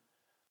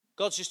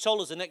 God's just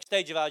told us the next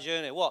stage of our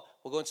journey. What?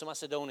 We're going to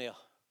Macedonia.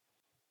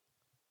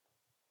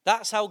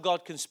 That's how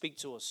God can speak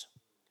to us.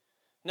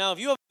 Now, if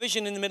you have a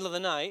vision in the middle of the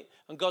night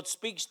and God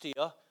speaks to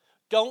you,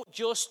 don't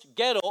just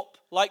get up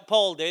like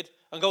Paul did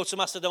and go to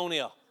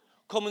Macedonia.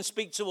 Come and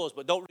speak to us,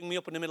 but don't ring me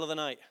up in the middle of the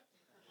night.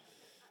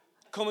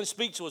 Come and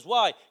speak to us.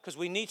 Why? Because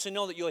we need to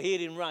know that you're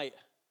hearing right.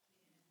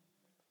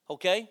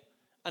 Okay?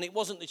 And it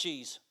wasn't the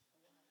cheese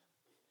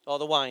or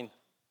the wine.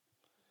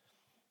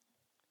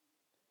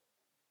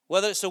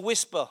 Whether it's a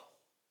whisper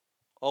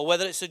or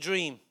whether it's a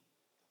dream,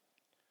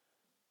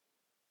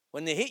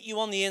 when they hit you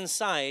on the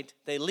inside,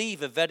 they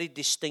leave a very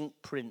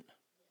distinct print.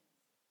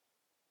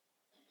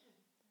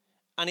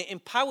 And it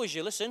empowers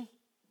you. Listen,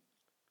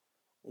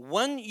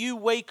 when you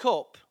wake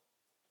up,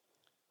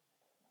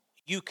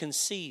 you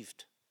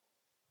conceived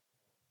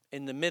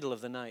in the middle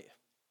of the night.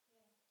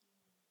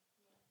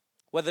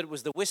 Whether it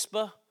was the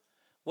whisper,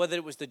 whether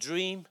it was the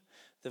dream,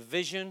 the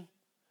vision,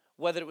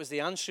 whether it was the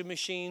answering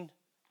machine,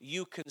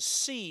 you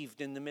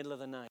conceived in the middle of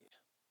the night.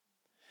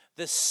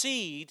 The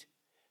seed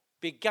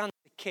began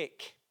to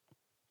kick.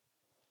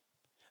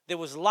 There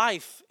was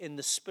life in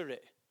the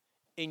spirit,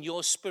 in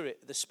your spirit,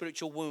 the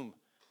spiritual womb.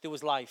 There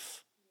was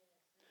life.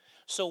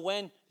 So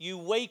when you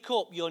wake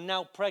up, you're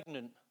now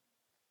pregnant.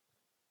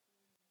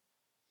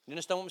 You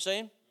understand what I'm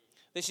saying?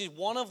 This is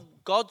one of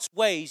God's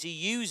ways he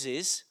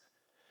uses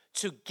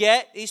to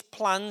get his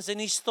plans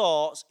and his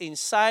thoughts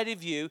inside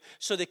of you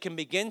so they can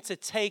begin to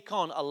take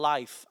on a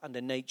life and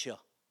a nature.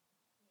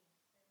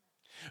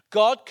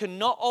 God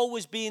cannot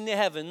always be in the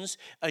heavens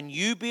and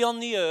you be on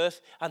the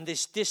earth and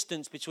this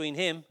distance between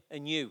him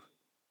and you.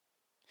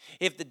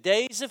 If the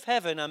days of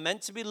heaven are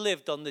meant to be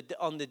lived on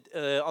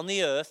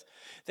the earth,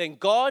 then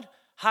God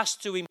has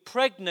to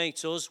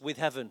impregnate us with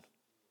heaven.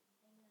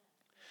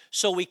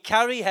 So we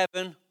carry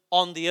heaven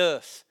on the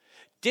earth.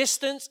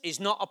 Distance is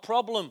not a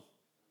problem.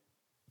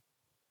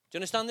 Do you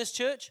understand this,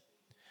 church?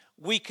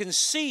 We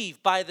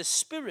conceive by the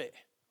Spirit.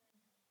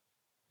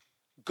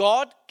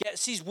 God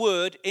gets his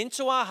word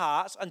into our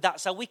hearts, and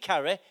that's how we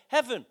carry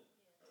heaven.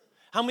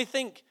 And we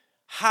think,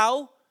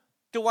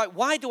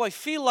 why do I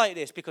feel like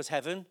this? Because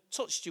heaven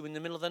touched you in the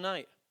middle of the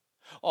night.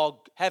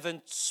 Or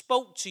heaven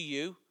spoke to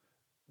you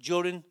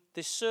during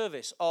this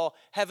service. Or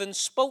heaven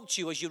spoke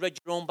to you as you read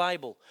your own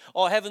Bible.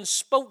 Or heaven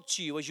spoke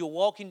to you as you were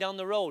walking down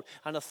the road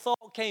and a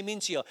thought came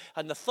into you.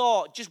 And the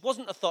thought just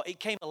wasn't a thought, it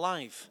came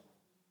alive.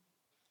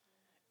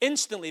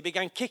 Instantly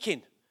began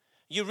kicking.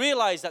 You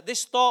realize that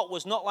this thought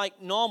was not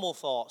like normal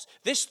thoughts.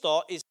 This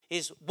thought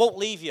is won't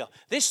leave you.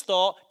 This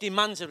thought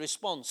demands a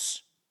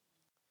response.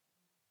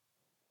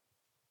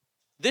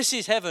 This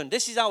is heaven.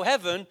 This is how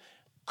heaven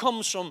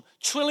comes from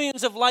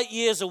trillions of light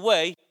years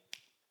away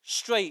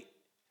straight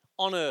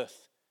on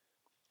earth.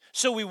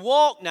 So we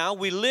walk now,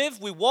 we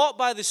live, we walk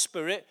by the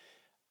Spirit.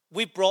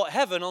 We've brought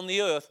heaven on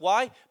the earth.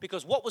 Why?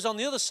 Because what was on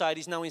the other side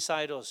is now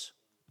inside us.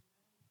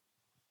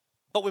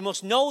 But we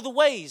must know the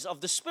ways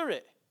of the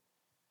Spirit.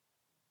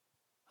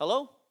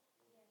 Hello?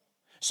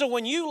 So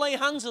when you lay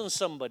hands on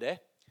somebody,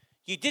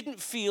 you didn't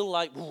feel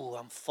like, ooh,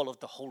 I'm full of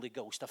the Holy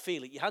Ghost. I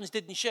feel it. Your hands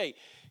didn't shake.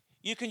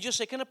 You can just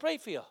say, can I pray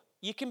for you?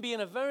 You can be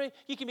in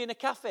a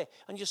cafe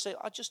and just say,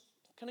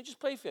 can I just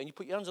pray for you? And you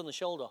put your hands on the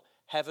shoulder.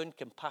 Heaven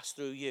can pass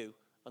through you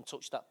and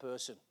touch that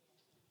person.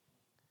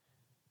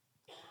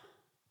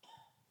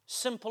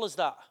 Simple as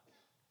that.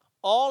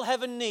 All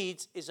heaven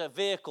needs is a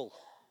vehicle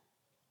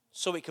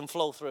so it can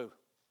flow through.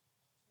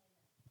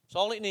 That's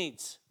all it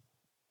needs.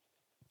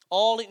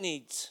 All it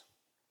needs.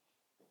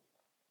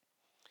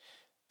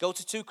 Go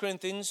to 1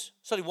 Corinthians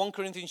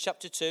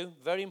chapter 2,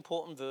 very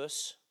important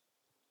verse.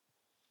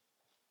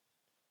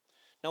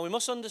 Now we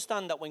must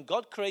understand that when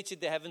God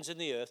created the heavens and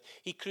the earth,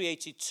 he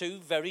created two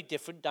very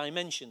different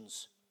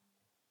dimensions.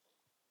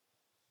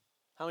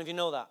 How many of you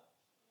know that?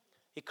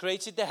 He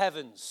created the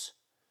heavens.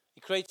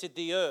 He created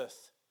the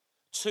earth.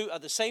 Two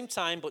at the same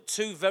time, but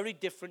two very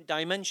different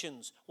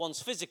dimensions.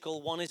 One's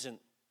physical, one isn't.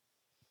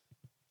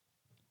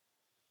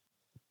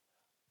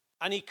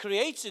 And he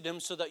created them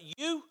so that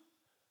you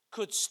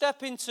could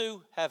step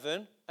into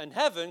heaven and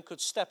heaven could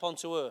step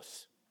onto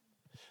earth.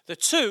 The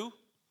two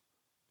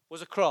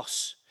was a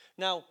cross.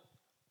 Now,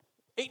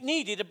 it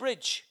needed a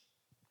bridge.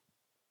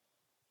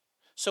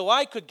 So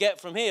I could get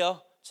from here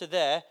to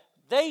there.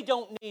 They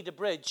don't need a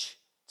bridge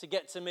to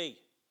get to me.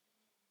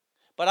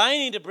 But I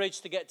need a bridge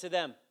to get to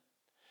them.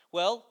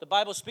 Well, the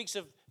Bible speaks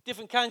of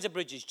different kinds of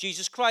bridges.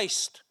 Jesus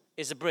Christ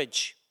is a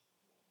bridge.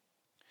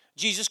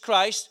 Jesus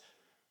Christ,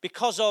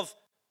 because of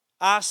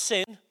our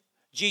sin,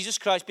 Jesus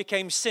Christ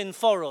became sin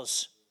for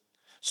us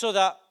so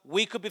that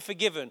we could be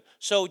forgiven.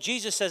 So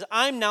Jesus says,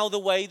 I'm now the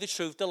way, the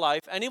truth, the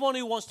life. Anyone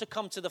who wants to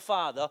come to the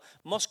Father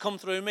must come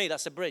through me.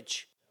 That's a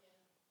bridge.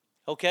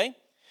 Okay?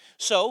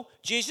 So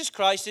Jesus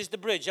Christ is the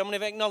bridge. I'm going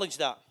to acknowledge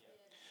that.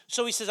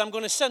 So he says, I'm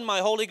going to send my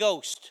Holy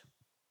Ghost.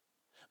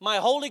 My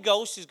Holy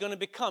Ghost is going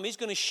to he's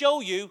going to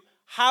show you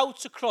how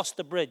to cross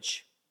the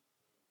bridge.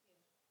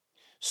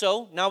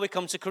 So now we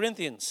come to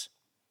Corinthians.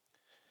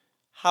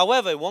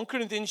 However, 1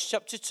 Corinthians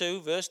chapter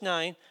 2, verse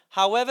 9,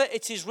 however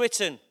it is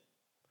written,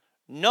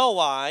 no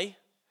eye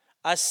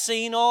has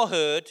seen or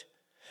heard,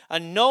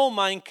 and no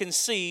mind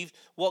conceived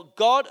what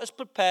God has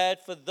prepared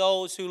for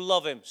those who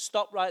love him.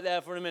 Stop right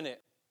there for a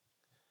minute.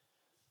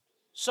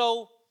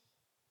 So,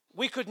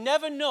 we could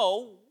never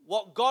know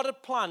what God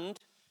had planned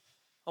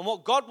and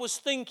what God was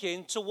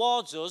thinking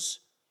towards us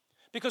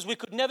because we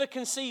could never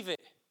conceive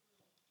it.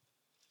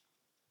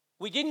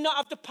 We did not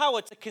have the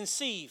power to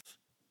conceive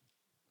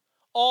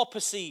or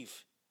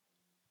perceive.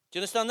 Do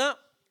you understand that?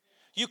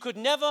 You could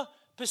never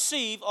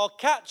perceive or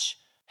catch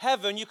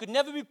heaven. You could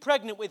never be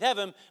pregnant with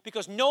heaven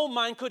because no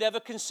man could ever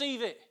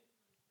conceive it.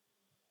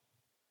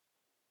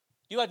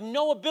 You had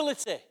no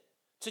ability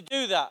to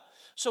do that.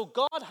 So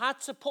God had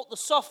to put the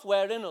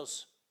software in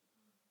us.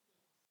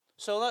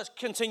 So let's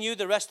continue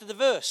the rest of the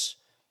verse.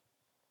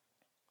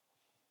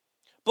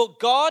 But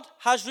God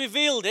has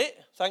revealed it,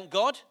 thank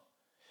God,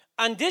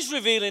 and is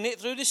revealing it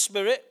through the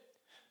Spirit.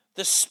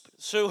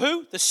 Through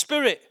who? The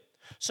Spirit.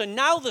 So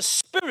now the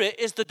Spirit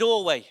is the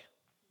doorway.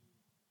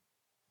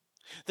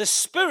 The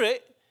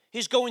Spirit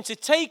is going to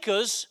take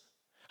us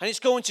and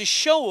it's going to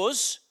show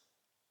us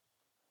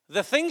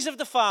the things of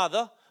the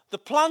Father, the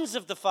plans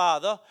of the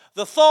Father,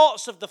 the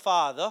thoughts of the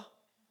Father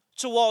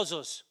towards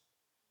us.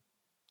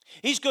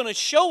 He's going to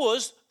show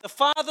us the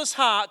Father's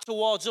heart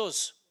towards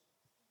us.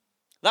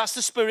 That's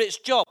the Spirit's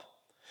job,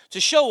 to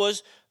show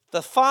us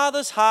the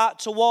Father's heart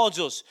towards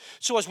us.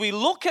 So as we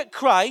look at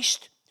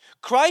Christ,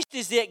 Christ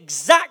is the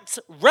exact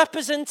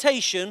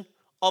representation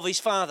of his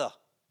Father.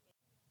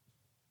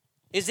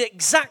 Is the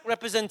exact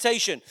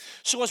representation.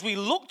 So as we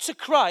look to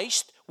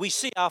Christ, we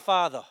see our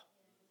Father.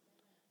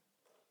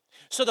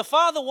 So the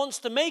Father wants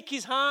to make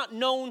his heart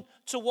known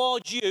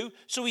towards you.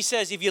 So he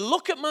says, if you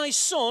look at my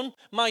son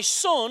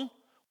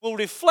will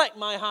reflect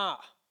my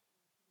heart.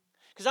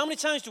 Because how many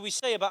times do we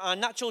say about our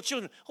natural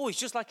children, oh, he's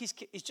just like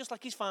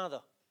his father.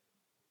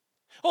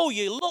 Oh,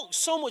 you look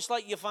so much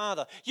like your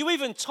father. You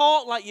even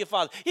talk like your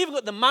father. You even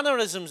got the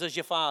mannerisms as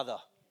your father.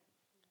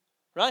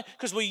 Right?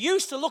 Because we're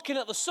used to looking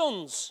at the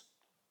sons.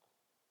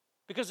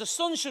 Because the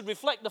son should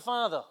reflect the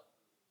Father.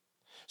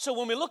 So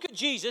when we look at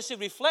Jesus, he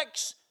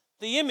reflects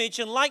the image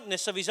and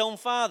likeness of his own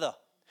Father.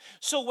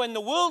 So when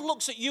the world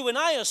looks at you and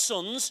I as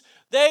sons,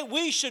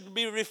 we should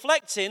be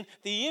reflecting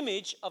the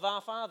image of our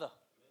Father.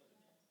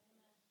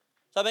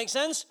 Does that make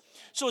sense?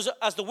 So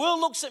as the world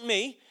looks at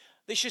me,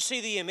 they should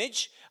see the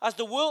image. As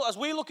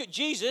we look at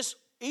Jesus,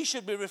 he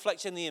should be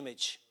reflecting the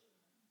image.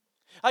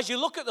 As you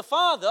look at the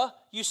Father,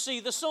 you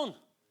see the Son.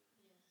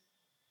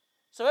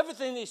 So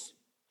everything is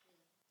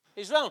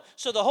round.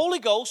 So the Holy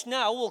Ghost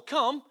now will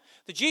come.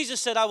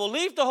 Jesus said, I will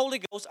leave the Holy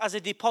Ghost as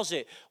a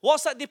deposit.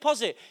 What's that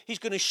deposit? He's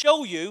going to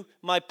show you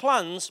my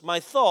plans,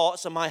 my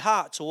thoughts, and my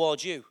heart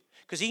towards you.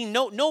 Because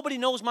nobody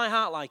knows my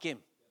heart like him.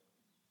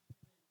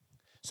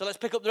 So let's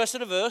pick up the rest of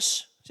the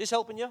verse. Is this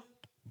helping you?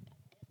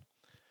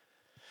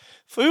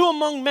 For who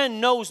among men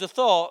knows the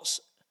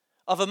thoughts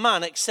of a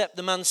man except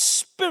the man's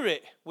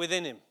spirit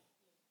within him?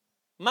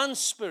 Man's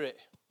spirit.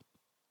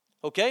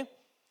 Okay?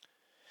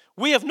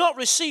 We have not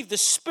received the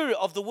spirit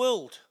of the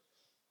world.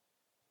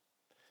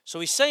 So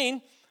he's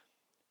saying,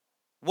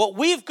 what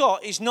we've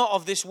got is not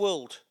of this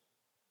world.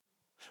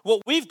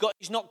 What we've got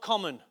is not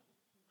common.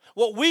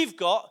 What we've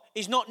got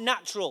is not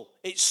natural.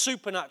 It's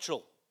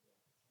supernatural.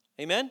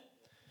 Amen?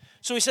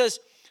 So he says,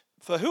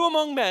 for who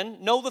among men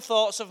know the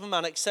thoughts of a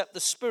man except the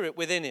spirit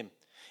within him?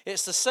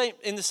 It's the same.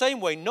 In the same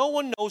way, no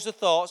one knows the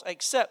thoughts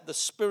except the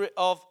Spirit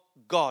of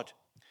God.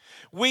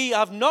 We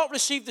have not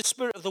received the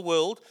spirit of the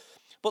world,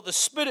 but the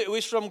Spirit who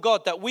is from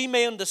God, that we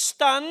may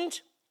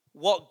understand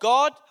what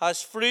God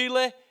has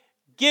freely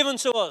given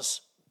to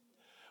us.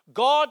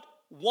 God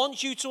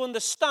wants you to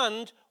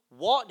understand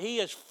what he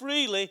has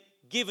freely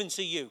given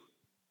to you.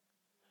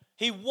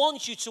 He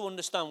wants you to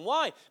understand.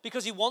 Why?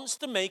 Because he wants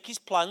to make his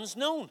plans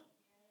known.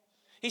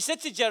 He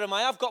said to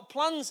Jeremiah, I've got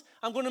plans.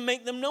 I'm going to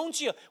make them known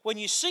to you. When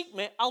you seek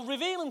me, I'll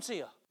reveal them to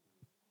you.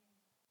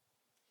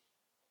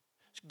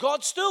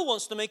 God still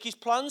wants to make his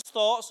plans,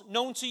 thoughts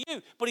known to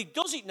you. But he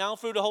does it now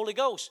through the Holy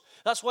Ghost.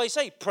 That's why he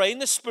say, pray in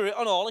the Spirit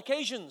on all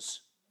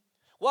occasions.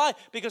 Why?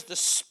 Because the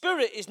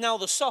Spirit is now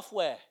the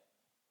software.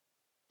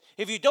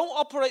 If you don't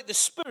operate the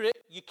Spirit,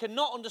 you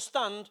cannot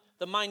understand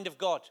the mind of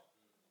God.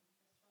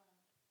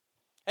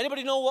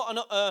 Anybody know what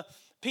a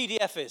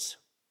PDF is?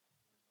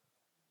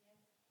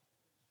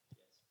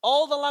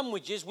 All the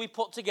languages we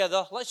put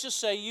together, let's just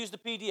say use the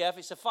PDF,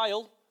 it's a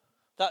file.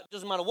 That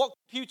doesn't matter what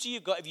computer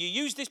you've got. If you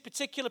use this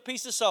particular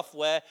piece of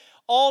software,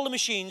 all the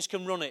machines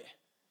can run it.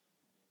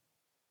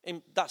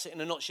 That's it in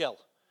a nutshell.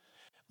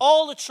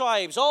 All the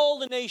tribes, all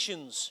the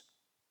nations.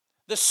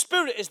 The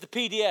Spirit is the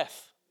PDF.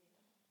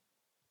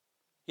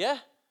 Yeah?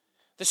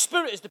 The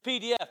Spirit is the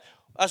PDF.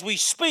 As we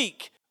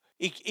speak,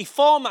 he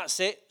formats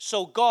it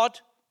so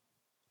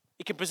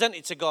he can present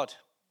it to God.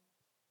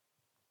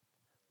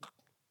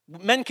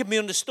 Men can be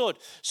understood.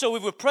 So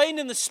if we're praying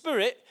in the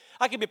Spirit,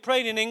 I could be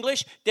praying in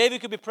English. David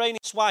could be praying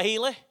in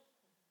Swahili.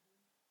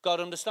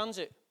 God understands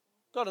it.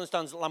 God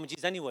understands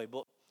languages anyway,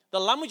 but the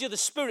language of the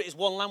Spirit is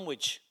one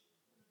language.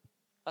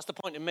 That's the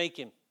point I'm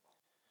making.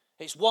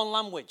 It's one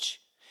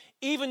language.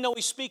 Even though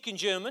he's speaking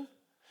German,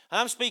 and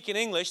I'm speaking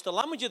English, the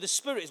language of the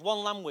Spirit is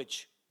one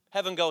language.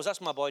 Heaven goes,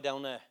 that's my boy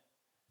down there.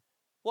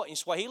 What, in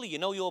Swahili? You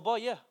know your boy?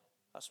 Yeah.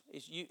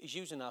 He's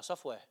using our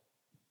software.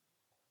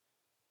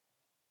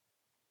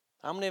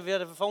 How many of you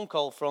had a phone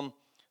call from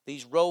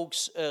these rogue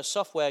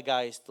software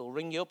guys? They'll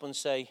ring you up and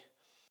say,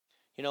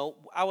 you know,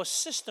 our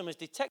system has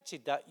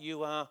detected that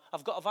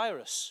I've got a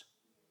virus.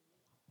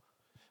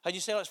 And you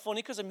say, that's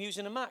funny because I'm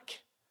using a Mac.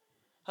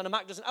 And a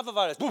Mac doesn't have a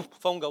virus. Boom,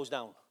 phone goes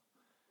down.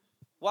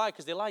 Why?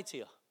 Because they lied to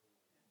you.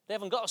 They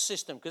haven't got a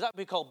system because that would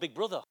be called Big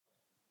Brother.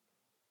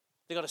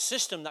 They've got a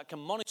system that can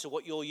monitor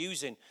what you're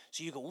using.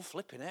 So you go, oh,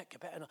 flipping heck, I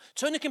better not.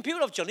 Turn the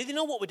computer off, Johnny. They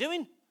know what we're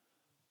doing.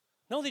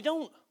 No, they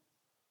don't.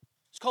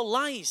 It's called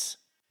lies.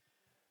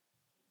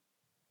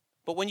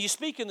 But when you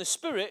speak in the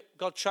Spirit,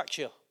 God tracks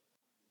you.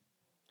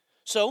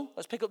 So,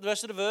 let's pick up the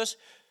rest of the verse.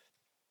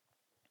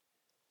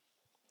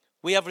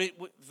 We have,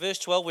 verse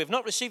 12, we have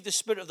not received the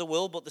spirit of the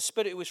world, but the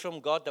Spirit who is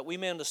from God, that we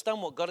may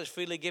understand what God has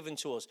freely given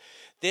to us.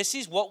 This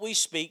is what we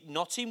speak,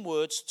 not in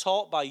words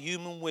taught by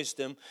human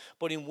wisdom,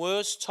 but in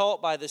words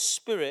taught by the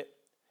Spirit,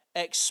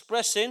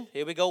 expressing,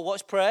 here we go,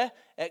 what's prayer?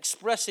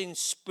 Expressing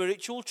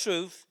spiritual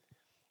truth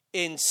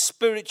in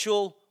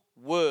spiritual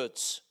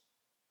words.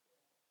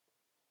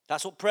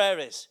 That's what prayer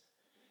is.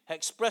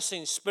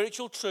 Expressing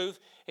spiritual truth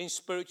in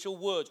spiritual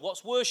words.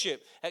 What's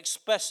worship?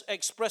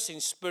 Expressing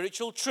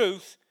spiritual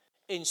truth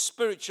in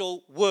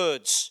spiritual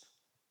words.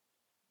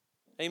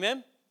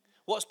 Amen?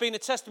 What's been a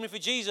testimony for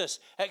Jesus?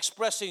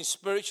 Expressing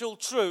spiritual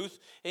truth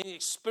in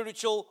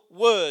spiritual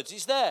words.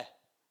 It's there.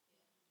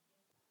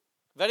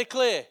 Very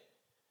clear.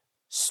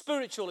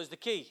 Spiritual is the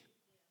key.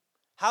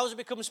 How has it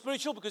become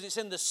spiritual? Because it's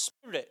in the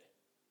Spirit.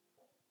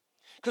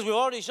 Because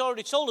he's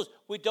already told us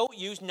we don't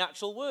use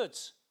natural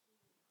words.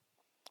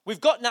 We've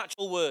got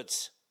natural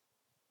words.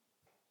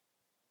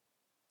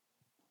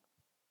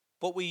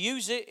 But we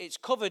use it, it's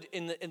covered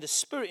in the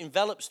Spirit,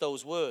 envelops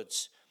those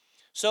words.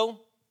 So,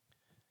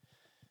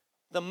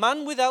 the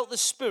man without the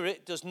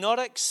Spirit does not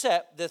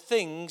accept the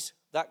things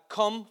that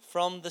come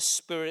from the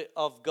Spirit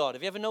of God.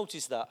 Have you ever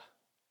noticed that?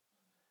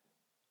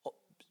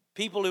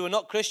 People who are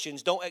not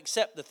Christians don't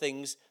accept the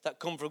things that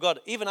come from God.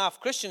 Even half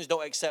Christians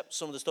don't accept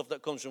some of the stuff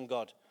that comes from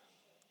God.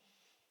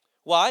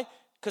 Why?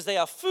 Because they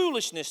are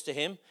foolishness to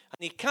him, and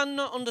he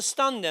cannot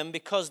understand them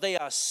because they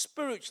are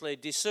spiritually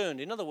discerned.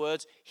 In other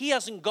words, he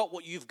hasn't got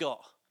what you've got.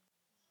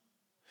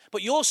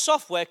 But your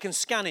software can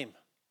scan him.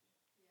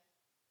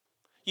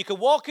 You can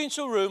walk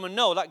into a room and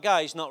know that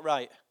guy's not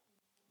right.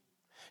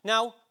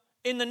 Now,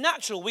 in the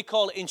natural, we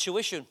call it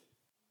intuition.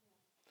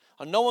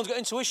 And no one's got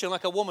intuition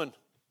like a woman.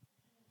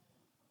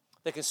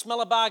 They can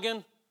smell a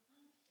bargain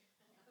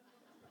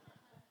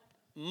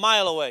a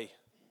mile away.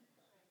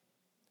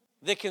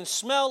 They can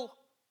smell.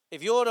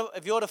 If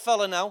you're a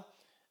fella now,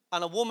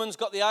 and a woman's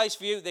got the eyes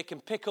for you, they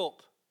can pick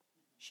up.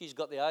 She's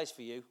got the eyes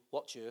for you.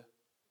 Watch her.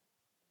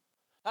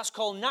 That's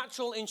called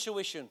natural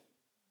intuition.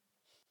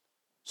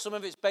 Some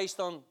of it's based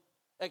on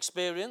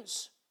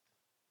experience.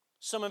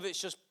 Some of it's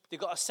just, they've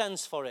got a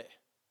sense for it.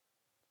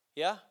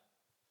 Yeah?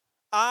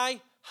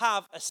 I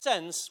have a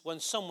sense when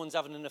someone's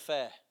having an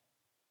affair.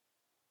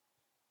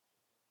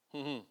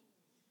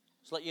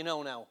 Just let you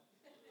know now.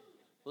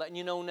 Letting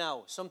you know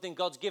now. Something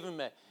God's given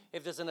me.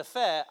 If there's an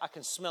affair, I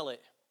can smell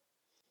it.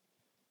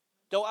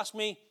 Don't ask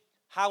me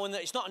how, and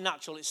it's not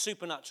natural, it's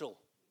supernatural.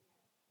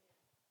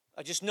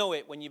 I just know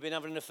it when you've been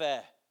having an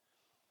affair.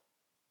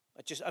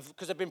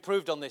 Because I've been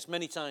proved on this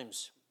many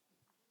times.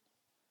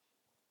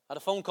 I had a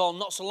phone call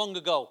not so long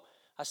ago.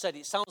 I said,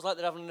 it sounds like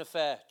they're having an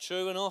affair.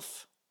 True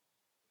enough,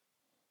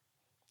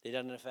 they'd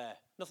had an affair.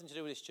 Nothing to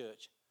do with this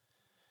church.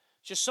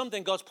 It's just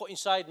something God's put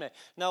inside me.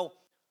 Now,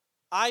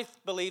 I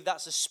believe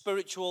that's a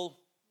spiritual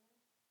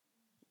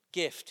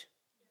gift.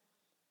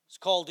 It's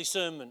called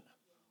discernment,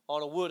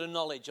 or a word of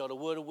knowledge, or a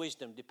word of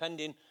wisdom,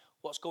 depending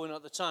what's going on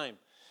at the time.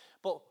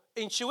 But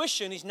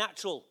intuition is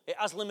natural. It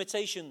has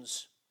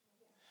limitations.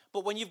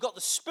 But when you've got the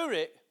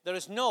Spirit, there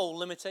is no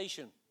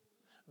limitation.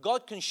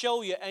 God can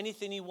show you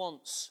anything he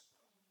wants.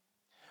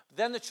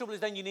 Then the trouble is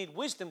then you need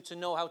wisdom to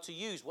know how to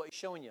use what he's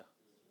showing you.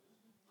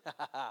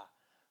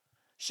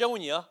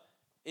 Showing you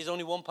is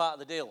only one part of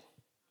the deal.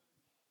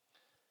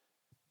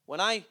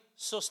 When I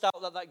sussed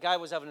out that guy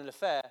was having an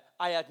affair,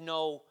 I had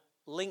no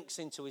links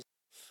into his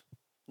life.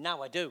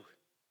 Now I do.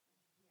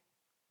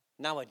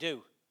 Now I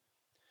do.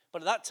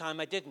 But at that time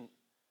I didn't.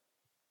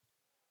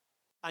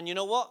 And you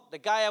know what? The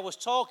guy I was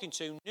talking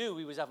to knew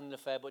he was having an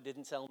affair but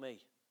didn't tell me.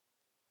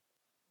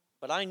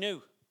 But I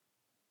knew.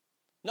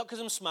 Not because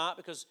I'm smart,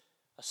 because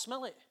I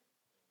smell it.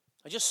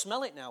 I just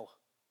smell it now.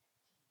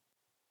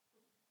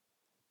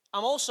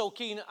 I'm also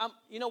keen,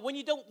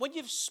 when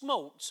you've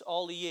smoked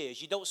all the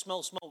years, you don't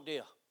smell smoke, do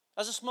you?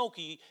 As a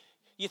smoker,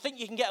 you think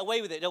you can get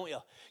away with it, don't you?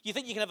 You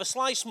think you can have a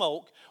sly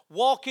smoke,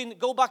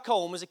 go back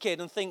home as a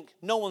kid and think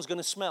no one's going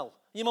to smell.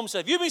 Your mum said,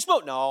 have you been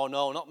smoking? No,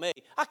 not me.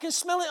 I can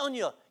smell it on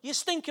you. You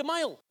stink a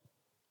mile.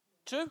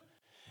 True?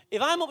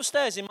 If I'm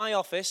upstairs in my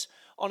office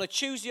on a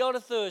Tuesday or a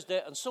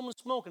Thursday and someone's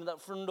smoking at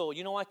that front door,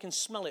 I can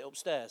smell it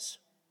upstairs.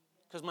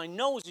 Because my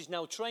nose is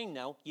now trained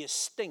now, you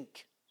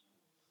stink.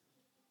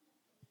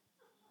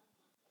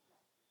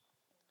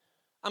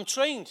 I'm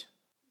trained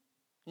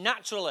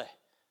naturally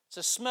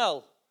to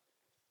smell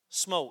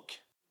smoke.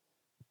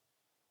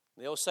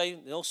 They all say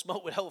no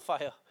smoke without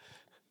fire.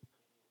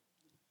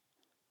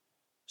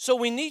 So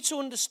we need to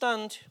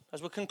understand,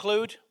 as we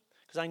conclude,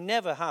 because I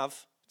never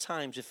have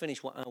time to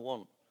finish what I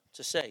want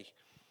to say.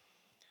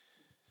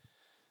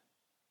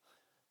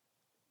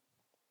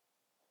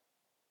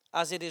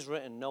 As it is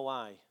written, no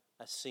eye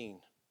has seen,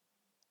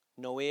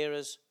 no ear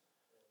has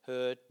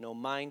heard, no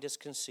mind has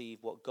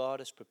conceived what God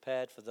has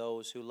prepared for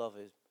those who love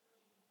him.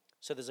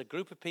 So there's a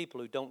group of people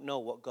who don't know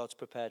what God's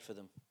prepared for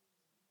them.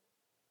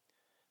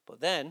 But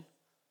then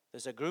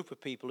there's a group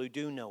of people who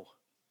do know.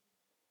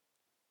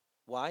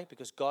 Why?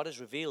 Because God has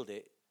revealed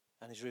it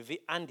and is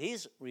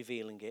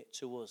revealing it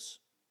to us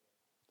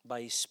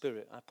by His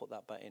Spirit. I put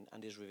that back in,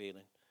 and is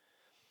revealing.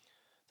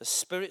 The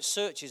Spirit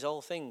searches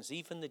all things,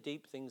 even the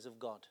deep things of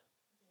God.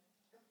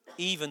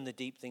 Even the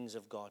deep things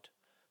of God.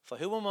 For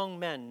who among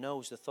men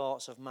knows the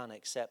thoughts of man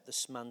except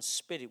this man's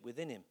spirit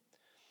within him?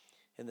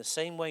 In the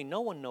same way,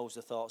 no one knows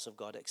the thoughts of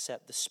God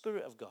except the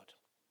Spirit of God.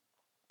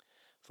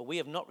 For we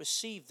have not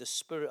received the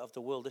spirit of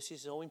the world. This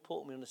is so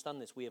important we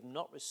understand this. We have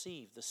not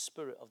received the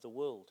spirit of the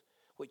world,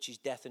 which is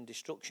death and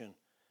destruction.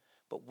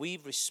 But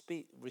we've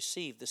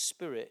received the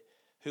Spirit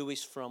who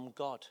is from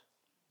God.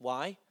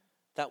 Why?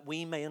 That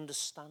we may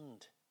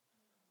understand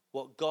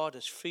what God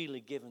has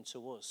freely given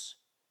to us.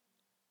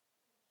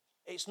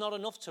 It's not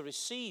enough to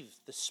receive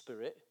the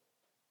Spirit.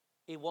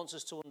 He wants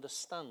us to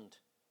understand.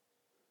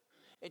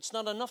 It's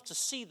not enough to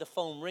see the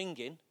phone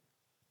ringing.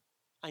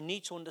 I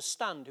need to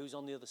understand who's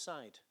on the other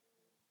side.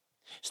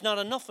 It's not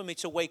enough for me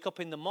to wake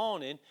up in the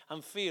morning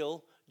and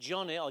feel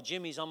Johnny or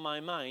Jimmy's on my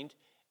mind.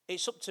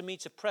 It's up to me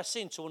to press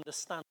in to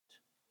understand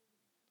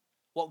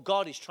what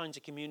God is trying to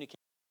communicate.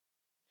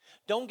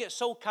 Don't get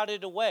so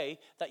carried away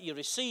that you're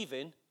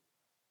receiving.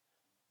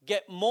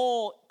 Get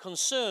more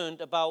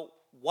concerned about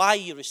why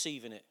you're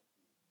receiving it.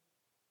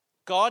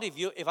 God, if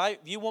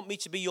you want me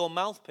to be your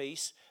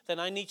mouthpiece, then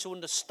I need to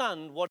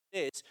understand what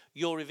it is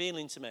you're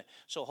revealing to me.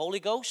 So Holy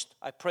Ghost,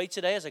 I pray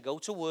today as I go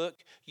to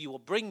work, you will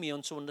bring me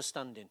unto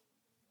understanding.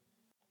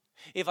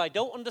 If I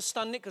don't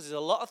understand it, because there's a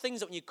lot of things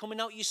that when you're coming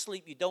out of your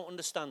sleep, you don't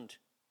understand.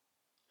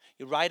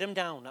 You write them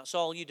down, that's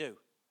all you do.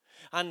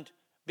 And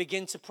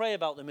begin to pray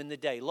about them in the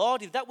day.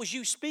 Lord, if that was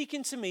you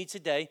speaking to me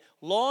today,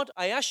 Lord,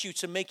 I ask you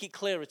to make it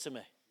clearer to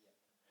me.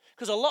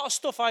 Because a lot of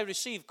stuff I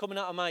receive coming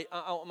out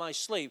of my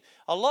sleep,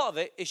 a lot of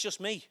it is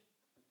just me.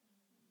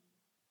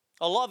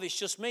 A lot of it's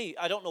just me.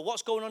 I don't know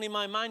what's going on in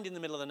my mind in the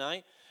middle of the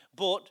night,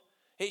 but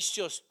it's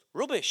just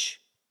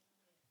rubbish.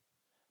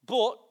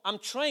 But I'm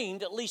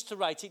trained at least to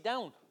write it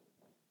down.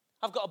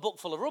 I've got a book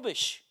full of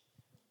rubbish.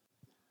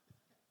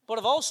 But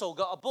I've also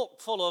got a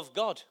book full of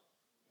God.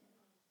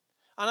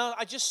 And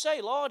I just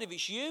say, Lord, if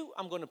it's you,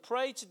 I'm going to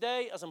pray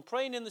today. As I'm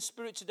praying in the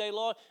Spirit today,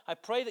 Lord, I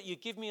pray that you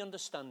give me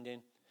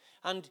understanding.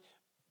 And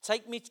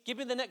give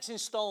me the next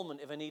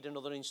installment if I need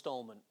another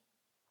installment.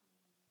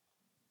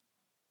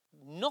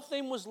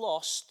 Nothing was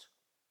lost.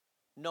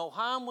 No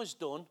harm was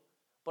done.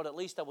 But at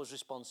least I was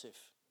responsive.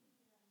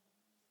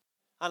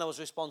 And I was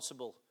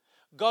responsible.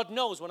 God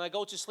knows when I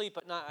go to sleep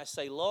at night, I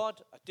say, Lord,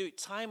 I do it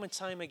time and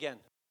time again.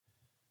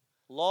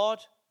 Lord,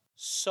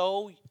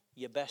 sow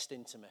your best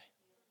into me.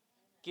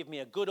 Give me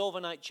a good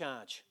overnight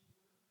charge.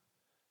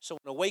 So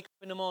when I wake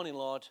up in the morning,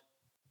 Lord,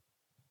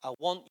 I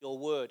want your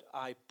word.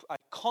 I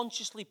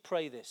consciously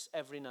pray this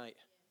every night.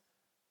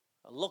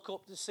 I look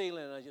up the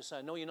ceiling and I just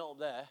say, no, you're not up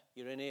there.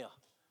 You're in here.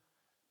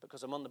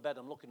 Because I'm on the bed,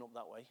 I'm looking up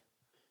that way.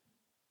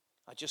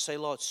 I just say,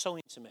 Lord, sow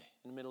into me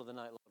in the middle of the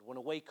night, Lord. When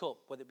I wake up,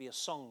 whether it be a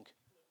song,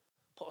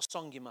 put a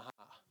song in my heart.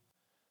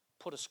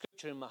 Put a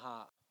scripture in my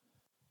heart.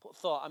 Put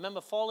thought. I remember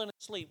falling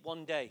asleep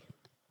one day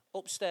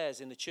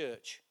upstairs in the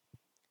church.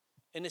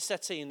 In the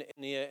settee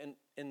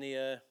in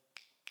the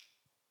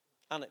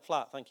annex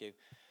flat, thank you.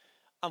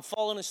 I'm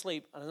falling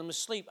asleep, and I'm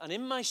asleep. And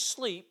in my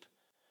sleep,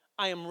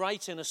 I am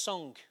writing a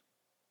song.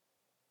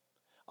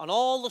 And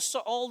all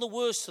the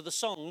words to the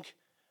song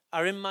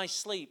are in my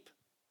sleep.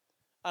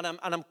 And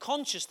I'm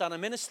conscious that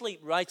I'm in a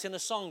sleep writing a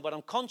song, but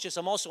I'm conscious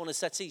I'm also on a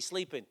settee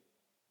sleeping.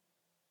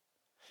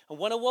 And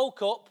when I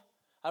woke up,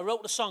 I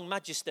wrote the song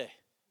Majesty,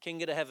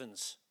 King of the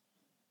Heavens.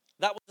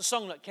 That was the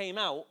song that came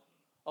out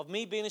of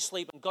me being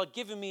asleep and God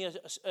giving me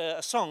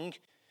a song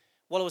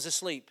while I was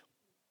asleep.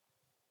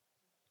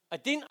 I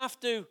didn't have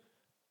to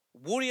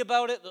worry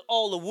about it, that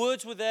all the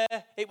words were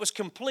there. It was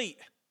complete.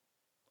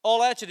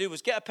 All I had to do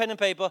was get a pen and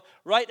paper,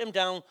 write them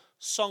down,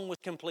 song was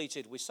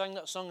completed. We sang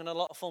that song and had a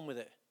lot of fun with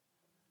it.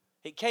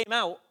 It came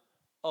out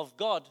of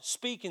God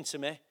speaking to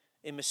me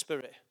in my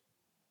spirit.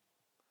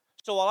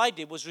 So all I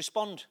did was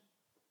respond.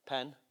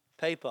 Pen,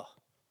 paper.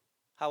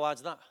 How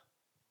hard's that?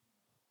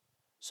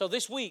 So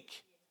this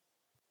week,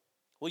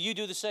 will you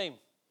do the same?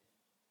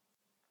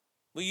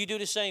 Will you do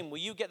the same? Will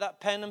you get that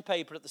pen and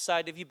paper at the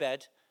side of your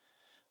bed?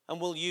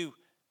 And will you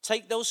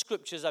take those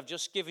scriptures I've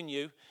just given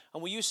you?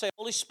 And will you say,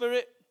 Holy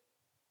Spirit,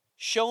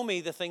 show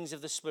me the things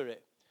of the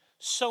Spirit.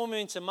 Sow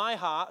me into my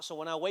heart so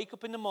when I wake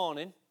up in the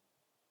morning,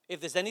 if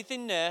there's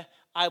anything there,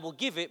 I will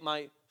give it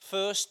my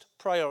first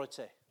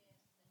priority.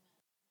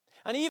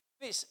 And even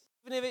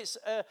if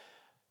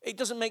it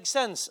doesn't make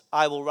sense,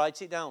 I will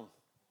write it down.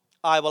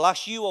 I will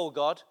ask you, oh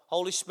God,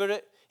 Holy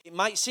Spirit, it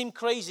might seem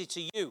crazy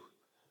to you,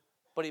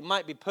 but it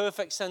might be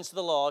perfect sense to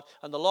the Lord,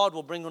 and the Lord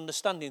will bring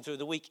understanding through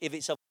the week if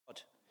it's of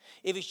God.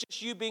 If it's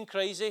just you being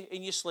crazy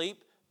in your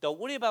sleep, don't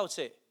worry about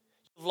it.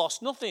 You've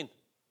lost nothing.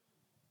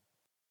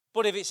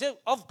 But if it's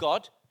of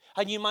God,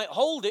 and you might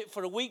hold it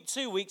for a week,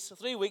 2 weeks,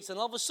 3 weeks, and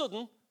all of a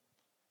sudden,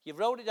 you've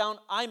wrote it down,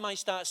 I might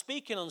start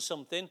speaking on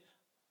something,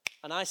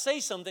 and I say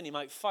something, he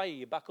might fire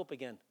you back up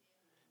again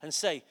and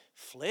say,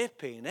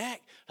 flipping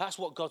heck, that's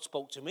what God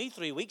spoke to me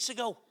 3 weeks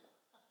ago.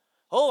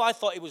 Oh, I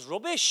thought it was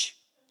rubbish.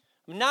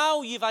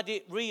 Now you've had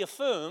it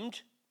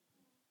reaffirmed.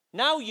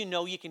 Now you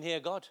know you can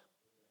hear God.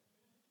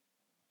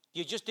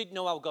 You just didn't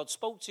know how God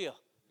spoke to you.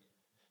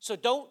 So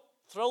don't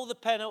throw the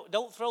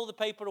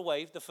paper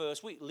away the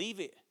first week. Leave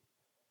it.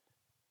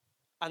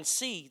 And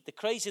see the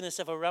craziness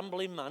of a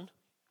rambling man,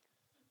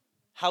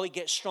 how it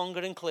gets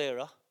stronger and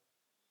clearer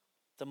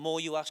the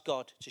more you ask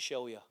God to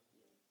show you.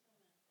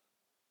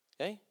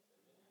 Okay?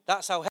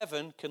 That's how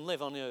heaven can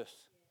live on earth.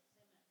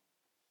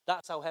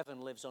 That's how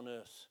heaven lives on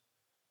earth.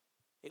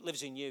 It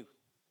lives in you.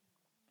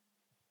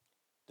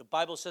 The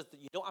Bible says that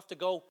you don't have to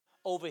go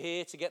over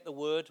here to get the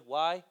word.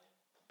 Why?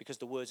 Because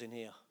the word's in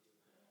here.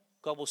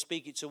 God will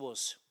speak it to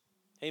us.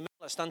 Amen.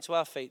 Let's stand to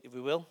our feet, if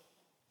we will.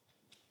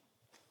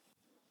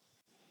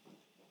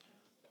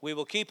 We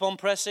will keep on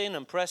pressing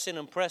and pressing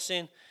and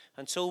pressing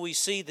until we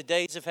see the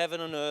days of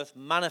heaven and earth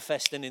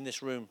manifesting in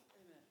this room.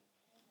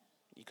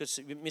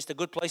 You missed a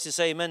good place to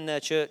say amen there,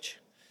 church.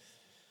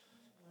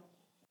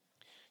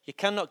 You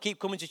cannot keep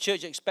coming to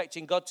church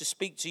expecting God to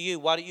speak to you.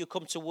 Why don't you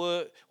come to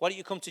work? Why don't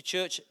you come to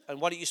church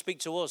and why don't you speak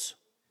to us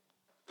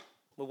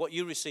with what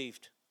you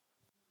received?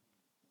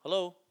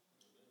 Hello?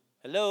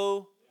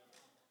 Hello?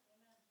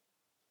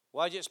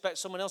 Why do you expect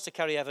someone else to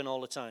carry heaven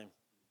all the time?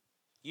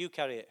 You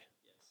carry it.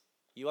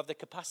 You have the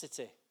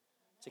capacity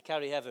to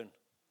carry heaven.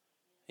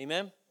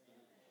 Amen?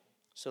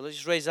 So let's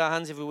just raise our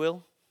hands if we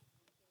will.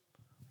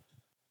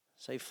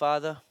 Say,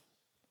 Father,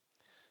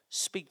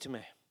 speak to me.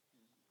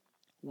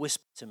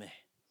 Whisper to me.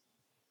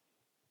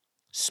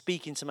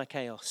 Speak into my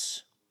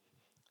chaos.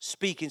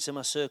 Speak into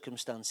my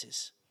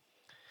circumstances.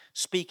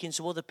 Speak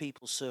into other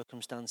people's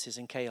circumstances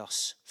and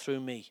chaos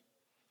through me.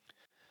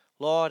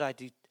 Lord,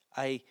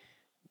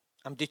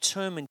 I'm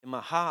determined in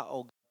my heart,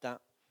 oh God,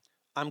 that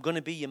I'm going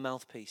to be your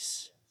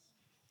mouthpiece.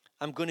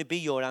 I'm going to be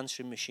your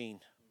answering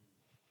machine.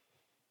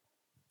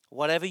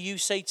 Whatever you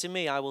say to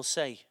me, I will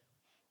say.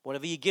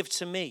 Whatever you give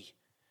to me,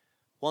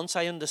 once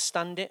I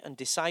understand it and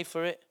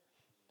decipher it,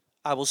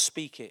 I will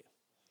speak it.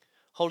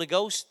 Holy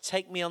Ghost,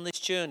 take me on this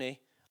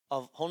journey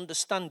of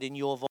understanding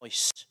your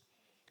voice,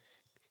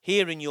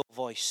 hearing your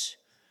voice,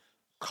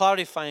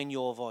 clarifying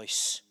your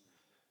voice.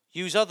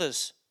 Use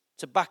others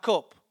to back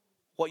up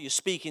what you're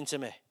speaking to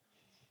me.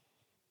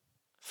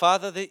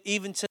 Father,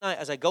 even tonight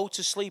as I go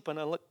to sleep and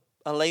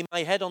I lay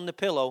my head on the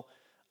pillow,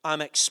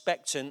 I'm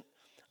expectant.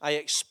 I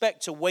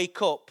expect to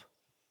wake up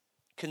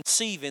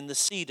conceiving the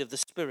seed of the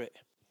Spirit.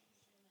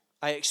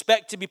 I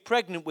expect to be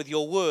pregnant with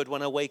your word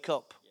when I wake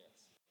up.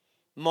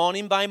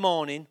 Morning by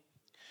morning,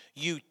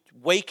 you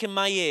waken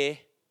my ear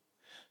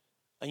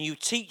and you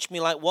teach me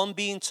like one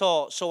being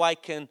taught so I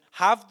can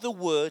have the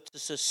word to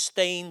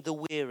sustain the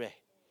weary.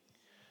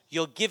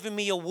 You're giving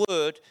me a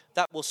word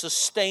that will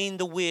sustain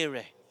the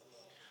weary.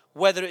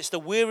 Whether it's the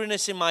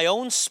weariness in my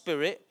own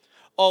spirit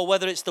or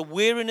whether it's the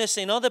weariness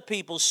in other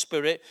people's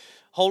spirit,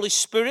 Holy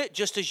Spirit,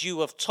 just as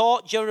you have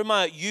taught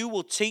Jeremiah, you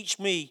will teach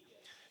me.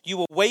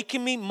 You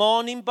awaken me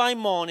morning by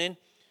morning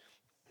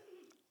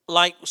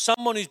like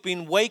someone who's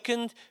been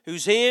wakened,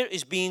 whose ear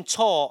is being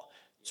taught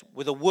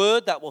with a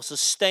word that will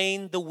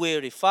sustain the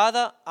weary.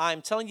 Father,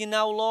 I'm telling you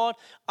now, Lord,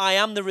 I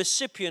am the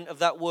recipient of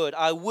that word.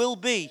 I will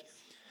be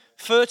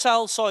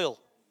fertile soil.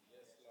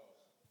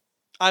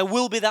 I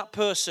will be that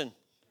person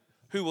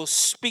who will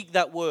speak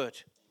that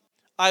word.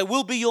 I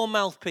will be your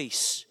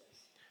mouthpiece.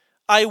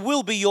 I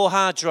will be your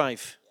hard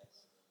drive.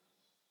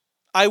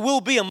 I will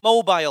be a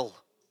mobile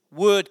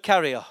word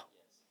carrier.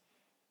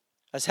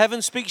 As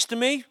heaven speaks to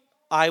me,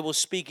 I will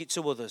speak it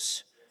to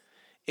others.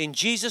 In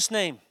Jesus'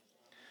 name,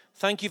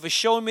 thank you for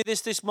showing me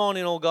this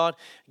morning, oh God,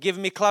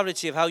 giving me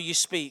clarity of how you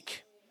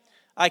speak.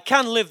 I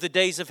can live the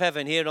days of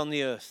heaven here on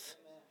the earth.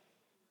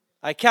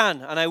 I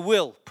can and I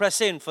will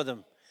press in for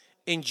them.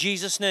 In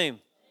Jesus' name,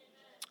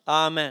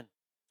 amen.